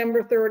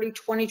September 30,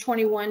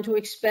 2021 to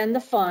expend the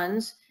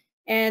funds.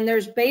 And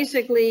there's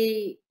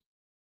basically,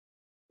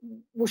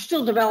 we're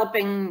still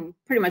developing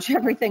pretty much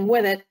everything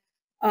with it.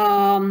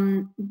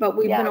 But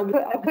we've been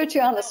I put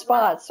you on the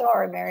spot.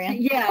 Sorry,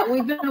 Marion. Yeah,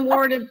 we've been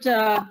awarded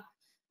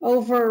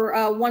over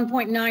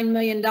 $1.9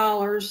 million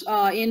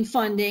in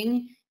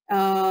funding,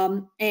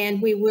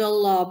 and we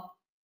will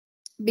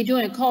be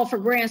doing a call for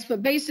grants.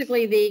 But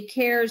basically, the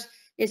CARES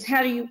is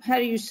how do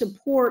you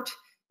support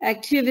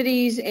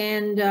activities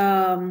and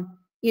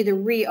either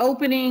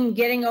reopening,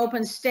 getting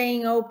open,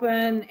 staying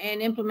open,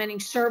 and implementing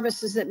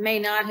services that may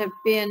not have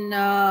been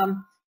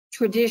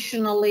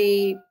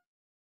traditionally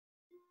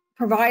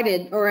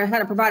provided, or how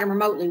to provide them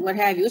remotely, what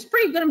have you. It's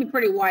going to be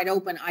pretty wide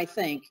open, I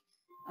think.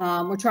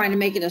 We're trying to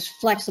make it as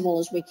flexible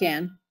as we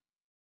can.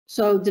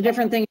 So the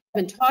different things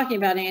we've been talking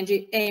about,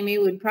 Amy,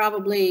 would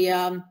probably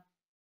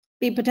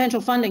be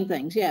potential funding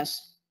things,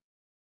 yes.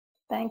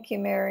 Thank you,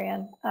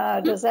 Marion.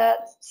 Does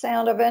that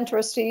sound of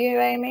interest to you,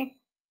 Amy?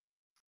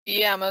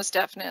 Yeah, most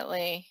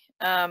definitely.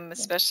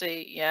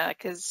 Especially, yeah,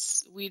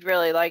 because we'd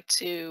really like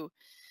to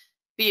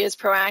be as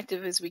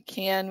proactive as we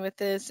can with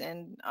this.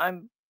 And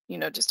I'm,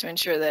 just to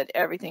ensure that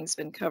everything's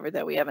been covered,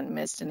 that we haven't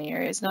missed any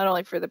areas, not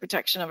only for the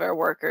protection of our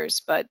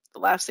workers, but the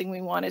last thing we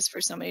want is for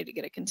somebody to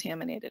get a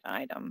contaminated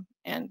item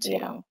and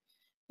to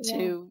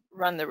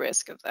run the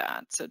risk of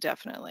that. So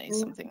definitely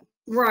something.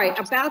 Right.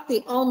 About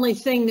the only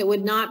thing that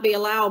would not be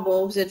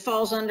allowable is it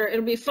falls under,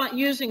 it'll be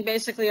using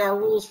basically our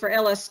rules for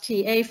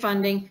LSTA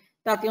funding.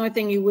 About the only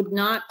thing you would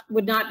not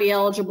be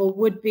eligible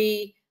would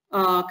be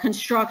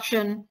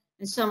construction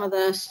and some of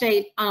the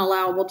state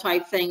unallowable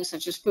type things,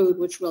 such as food,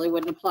 which really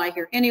wouldn't apply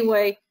here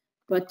anyway.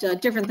 But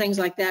different things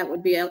like that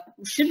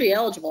should be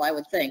eligible, I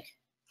would think.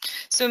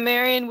 So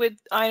Marion, would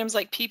items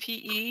like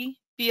PPE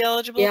be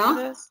eligible for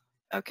this?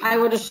 Okay. I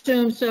would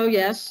assume so,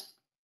 yes.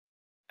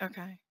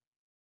 Okay.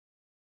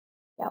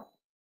 Of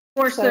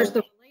course, there's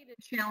the related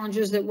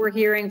challenges that we're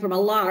hearing from a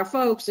lot of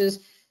folks is,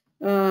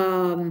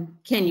 can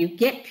you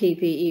get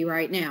PPE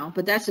right now?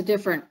 But that's a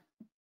different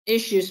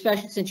issue,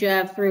 especially since you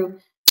have through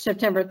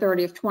September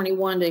 30th,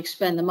 21 to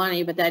expend the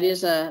money. But that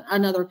is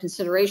another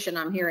consideration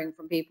I'm hearing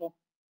from people.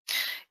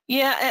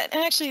 Yeah, and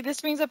actually,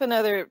 this brings up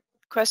another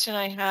question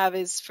I have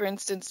is, for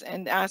instance,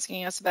 and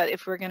asking us about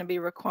if we're going to be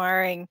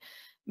requiring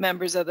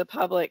members of the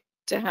public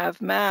to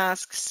have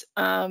masks.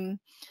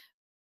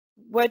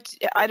 What,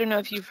 I don't know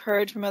if you've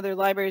heard from other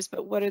libraries,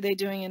 but what are they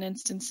doing in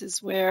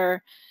instances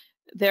where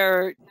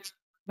their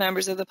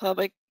members of the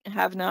public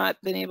have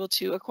not been able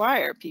to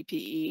acquire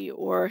PPE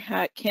or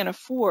can't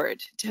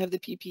afford to have the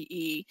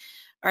PPE?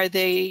 Are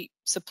they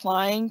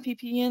supplying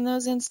PPE in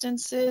those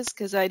instances?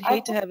 Because I'd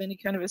hate to have any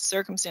kind of a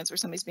circumstance where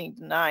somebody's being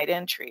denied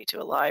entry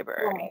to a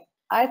library. Right.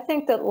 I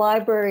think that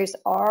libraries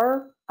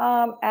are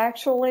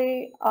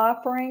actually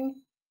offering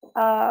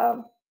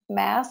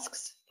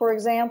masks, for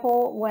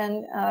example,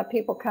 when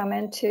people come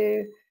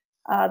into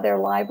their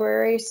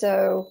library.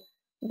 So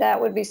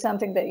that would be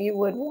something that you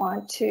would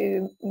want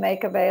to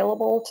make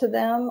available to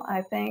them.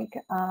 I think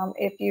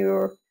if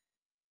you're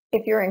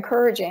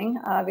encouraging,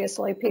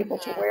 obviously, people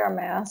to wear a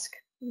mask,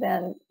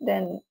 then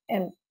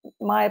in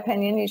my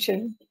opinion, you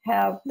should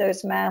have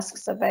those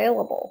masks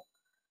available.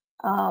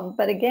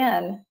 But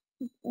again,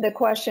 the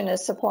question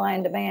is supply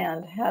and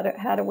demand.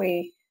 How do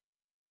we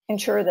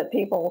ensure that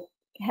people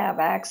have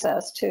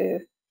access to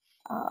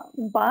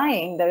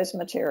buying those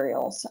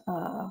materials?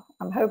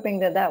 I'm hoping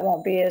that that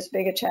won't be as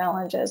big a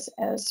challenge as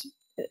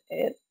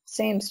it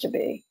seems to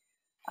be.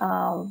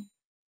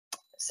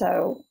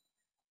 So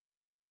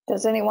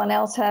does anyone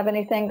else have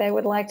anything they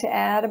would like to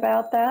add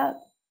about that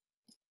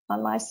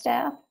on my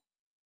staff?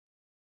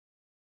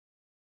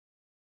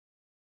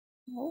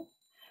 No?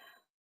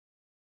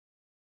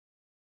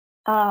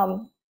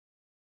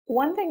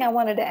 One thing I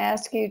wanted to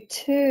ask you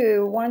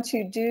too, once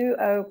you do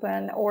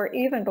open, or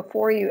even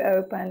before you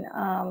open,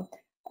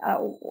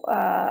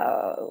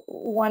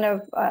 one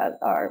of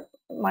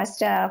my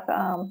staff,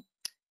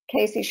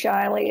 Casey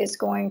Shiley, is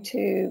going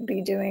to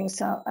be doing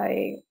some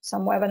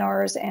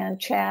webinars and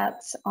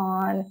chats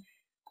on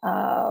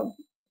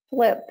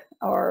FLIP,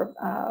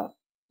 or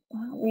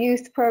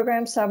youth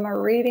programs,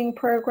 summer reading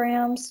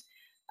programs.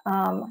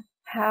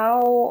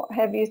 How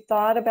have you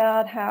thought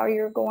about how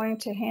you're going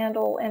to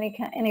handle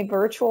any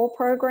virtual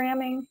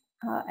programming,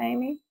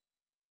 Amy?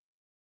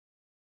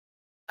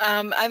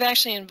 I've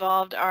actually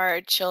involved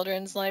our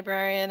children's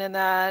librarian in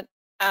that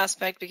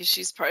aspect because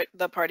she's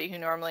the party who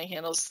normally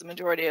handles the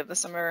majority of the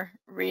summer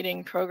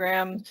reading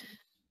program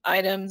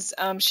items.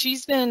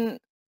 She's been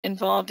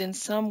involved in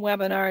some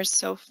webinars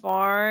so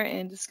far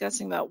and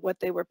discussing about what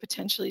they were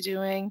potentially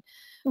doing.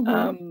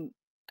 Mm-hmm.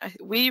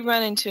 We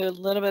run into a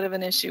little bit of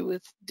an issue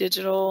with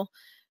digital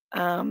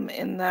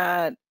in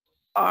that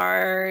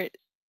our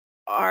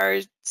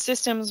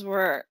systems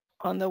were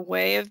on the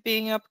way of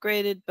being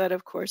upgraded, but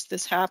of course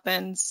this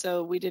happened,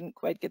 so we didn't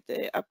quite get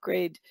the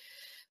upgrade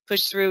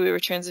pushed through. We were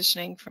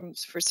transitioning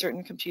for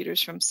certain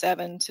computers from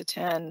 7 to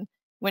 10,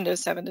 Windows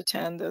 7 to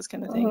 10, those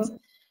kind of things.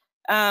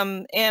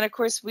 And of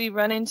course we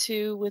run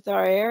into, with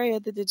our area,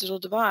 the digital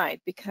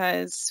divide,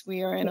 because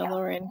we are in a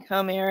lower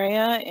income area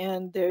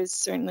and there's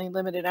certainly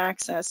limited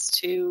access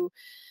to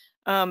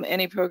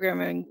any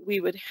programming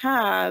we would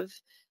have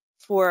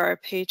for our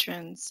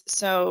patrons.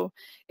 So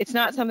it's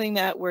not something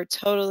that we're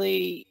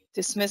totally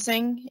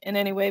dismissing in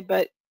any way,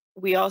 but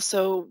we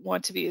also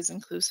want to be as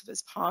inclusive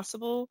as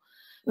possible.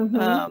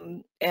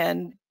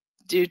 And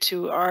due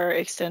to our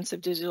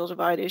extensive digital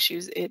divide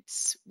issues,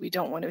 we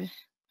don't want to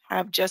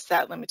have just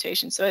that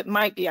limitation. So it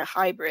might be a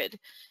hybrid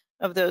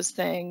of those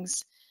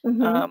things.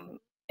 And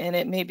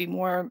it may be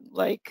more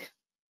like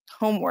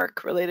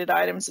homework related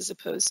items as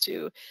opposed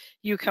to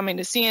you coming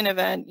to see an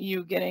event,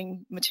 you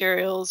getting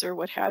materials or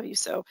what have you.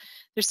 So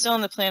they're still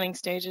in the planning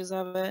stages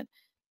of it.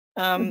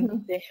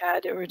 They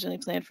had originally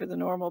planned for the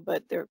normal,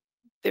 but they're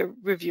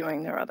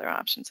reviewing their other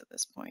options at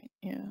this point.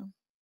 Yeah.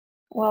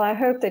 Well, I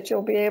hope that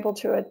you'll be able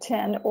to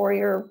attend, or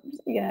your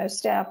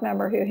staff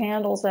member who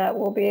handles that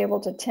will be able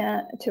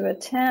to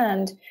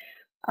attend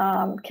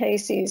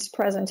Casey's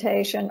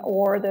presentation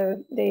or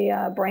the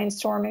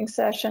brainstorming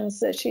sessions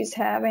that she's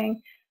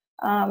having.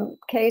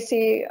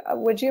 Casey,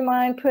 would you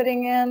mind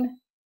putting in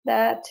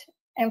that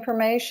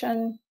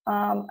information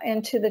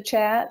into the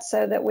chat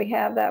so that we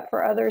have that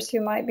for others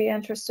who might be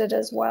interested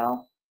as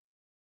well?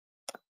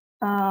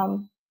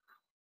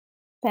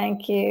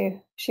 Thank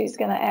you. She's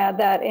going to add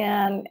that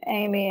in,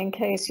 Amy, in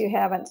case you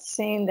haven't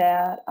seen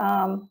that.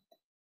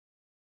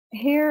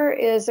 Here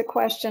is a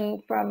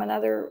question from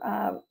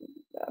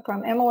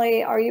from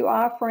Emily. Are you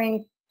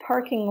offering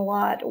parking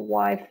lot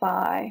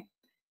Wi-Fi?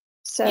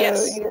 So,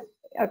 yes.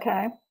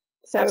 Okay.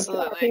 So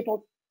absolutely. Are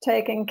people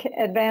taking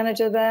advantage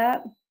of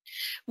that?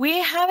 We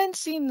haven't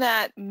seen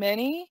that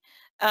many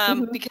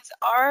because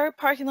our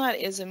parking lot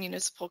is a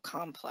municipal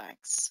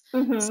complex.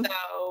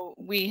 So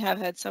we have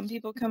had some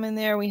people come in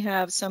there. We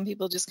have some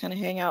people just kind of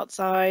hang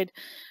outside.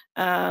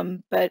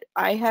 But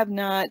I have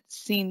not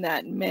seen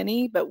that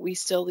many, but we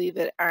still leave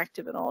it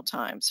active at all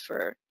times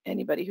for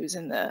anybody who's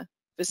in the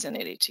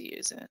vicinity to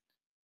use it.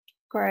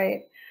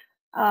 Great.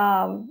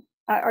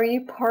 Are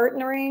you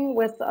partnering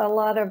with a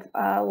lot of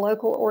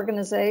local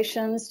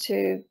organizations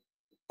to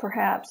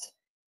perhaps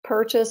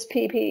purchase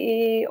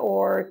PPE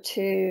or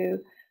to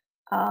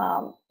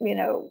you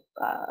know,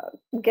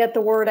 get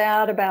the word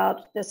out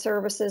about the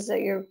services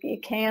that you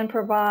can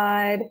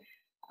provide.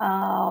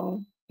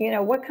 You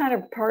know, what kind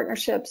of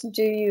partnerships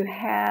do you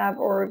have,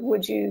 or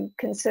would you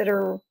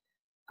consider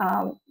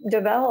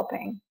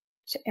developing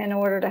in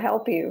order to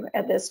help you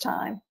at this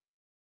time?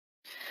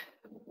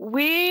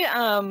 We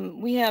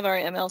have our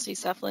MLC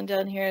Cephalin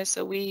down here,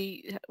 so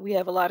we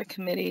have a lot of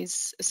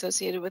committees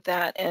associated with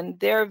that, and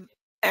they're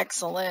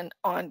excellent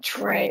on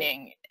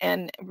training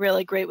and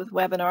really great with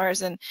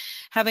webinars and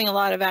having a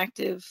lot of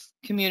active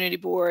community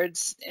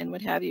boards and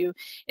what have you.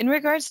 In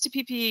regards to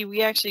PPE,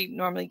 we actually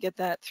normally get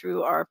that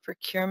through our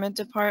procurement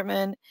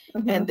department,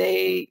 and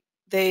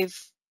they've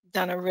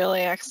done a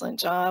really excellent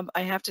job,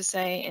 I have to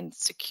say, in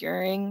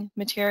securing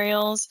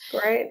materials.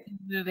 Great.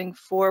 Moving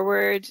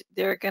forward,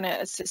 they're going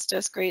to assist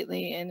us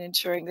greatly in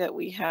ensuring that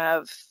we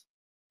have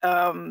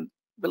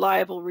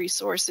reliable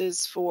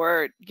resources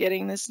for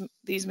getting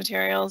these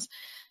materials.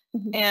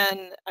 And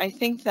I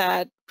think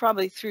that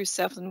probably through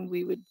Cephalin,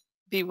 we would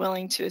be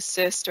willing to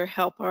assist or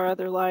help our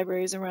other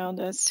libraries around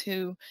us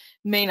who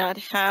may not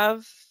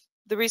have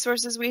the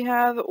resources we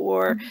have,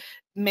 or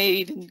may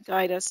even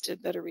guide us to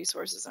better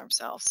resources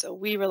ourselves. So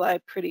we rely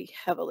pretty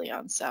heavily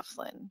on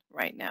Cephalin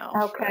right now.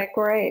 Okay,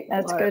 great.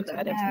 That's good to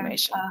that know.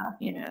 information.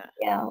 Yeah.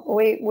 Yeah,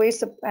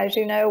 as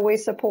you know, we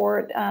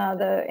support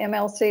the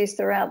MLCs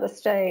throughout the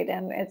state,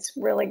 and it's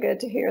really good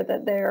to hear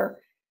that they're,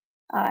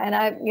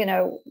 and you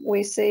know,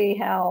 we see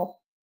how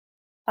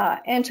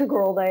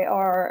integral they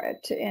are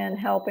in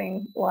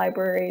helping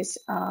libraries,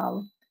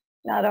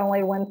 not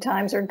only when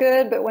times are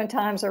good, but when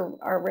times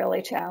are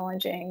really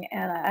challenging.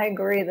 And I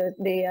agree that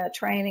the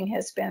training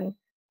has been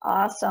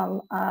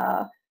awesome,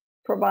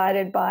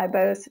 provided by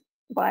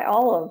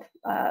all of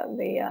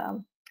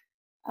the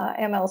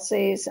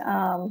MLCs.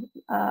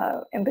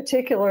 In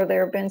particular,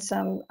 there have been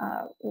some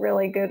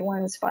really good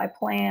ones by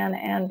Plan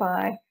and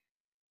by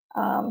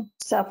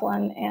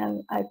Cephalin,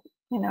 and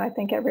I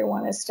think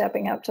everyone is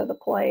stepping up to the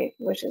plate,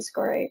 which is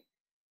great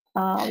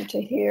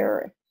to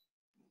hear.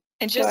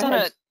 And just on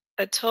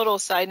a total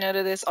side note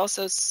of this,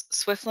 also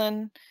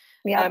Swiftlin,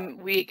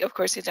 we of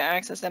course get to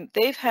access them.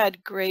 They've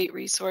had great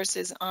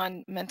resources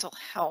on mental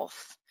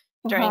health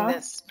during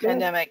this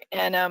pandemic,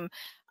 and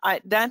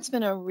that's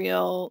been a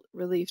real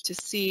relief to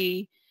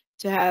see,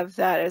 to have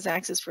that as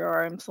access for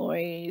our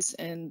employees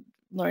and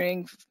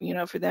learning, you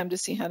know, for them to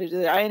see how to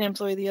do that. I had an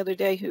employee the other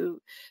day who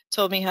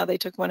told me how they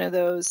took one of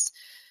those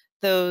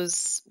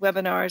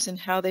webinars and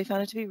how they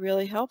found it to be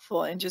really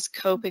helpful in just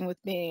coping with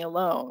being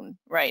alone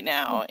right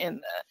now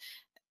in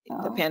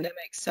the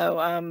pandemic.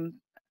 So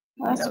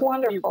that's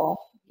wonderful.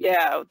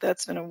 Yeah,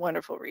 that's been a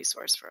wonderful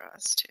resource for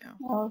us too.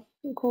 Oh,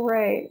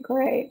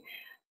 great.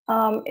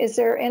 Is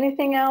there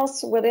anything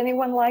else? Would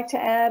anyone like to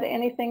add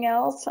anything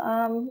else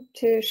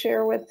to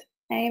share with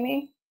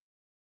Amy?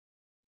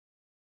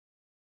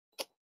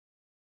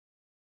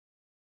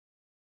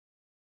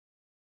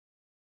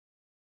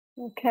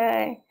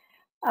 Okay.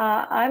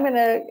 I'm going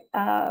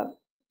to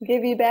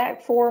give you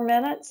back 4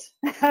 minutes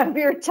of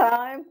your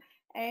time,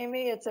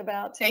 Amy. It's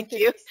about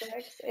 10:56.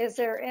 Is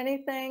there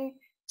anything?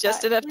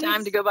 Just enough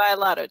time to go buy a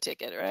lotto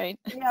ticket, right?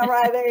 Yeah,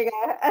 right. There you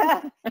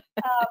go.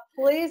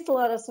 Please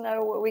let us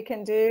know what we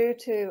can do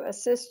to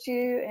assist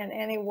you in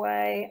any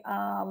way,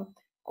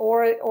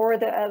 or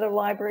the other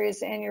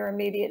libraries in your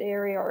immediate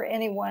area, or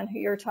anyone who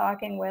you're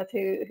talking with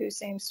who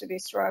seems to be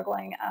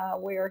struggling.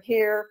 We are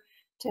here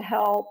to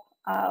help.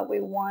 We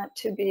want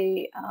to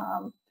be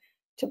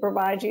to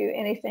provide you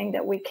anything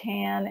that we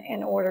can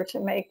in order to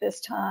make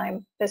this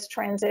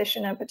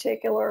transition in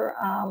particular,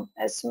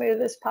 as smooth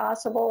as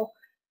possible.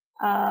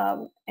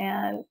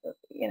 And,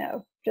 you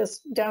know,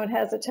 just don't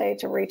hesitate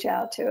to reach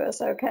out to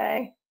us,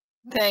 okay?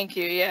 Thank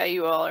you. Yeah,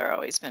 you all are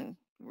always been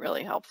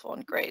really helpful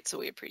and great, so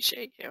we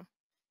appreciate you.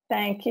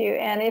 Thank you.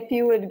 And if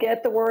you would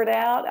get the word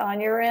out on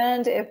your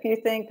end, if you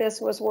think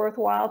this was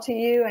worthwhile to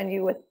you and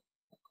you would,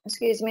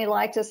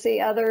 like to see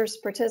others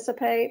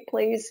participate,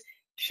 please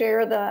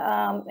share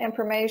the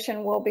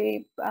information. We'll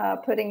be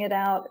putting it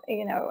out,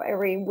 you know,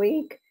 every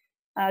week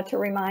to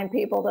remind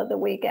people that the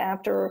week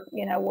after,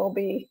 you know, we'll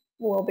be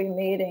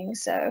meeting.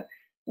 So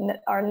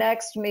our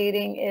next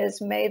meeting is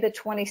May the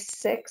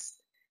 26th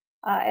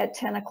at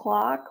 10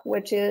 o'clock,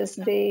 which is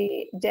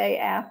the day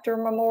after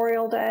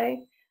Memorial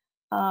Day.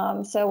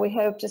 So we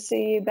hope to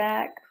see you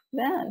back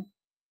then.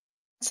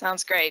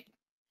 Sounds great.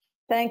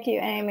 Thank you,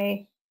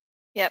 Amy.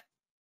 Yep.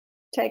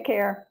 Take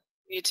care.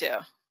 You too.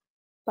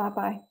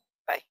 Bye-bye.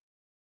 Bye.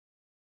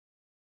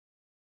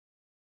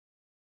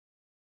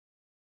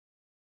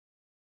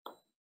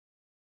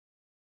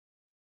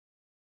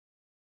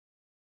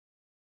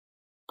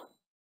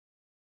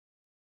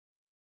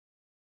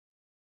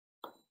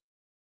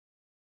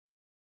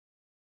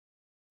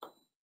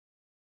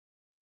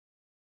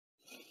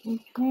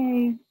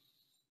 Okay,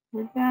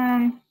 we're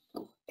done.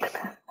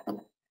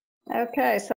 Okay, so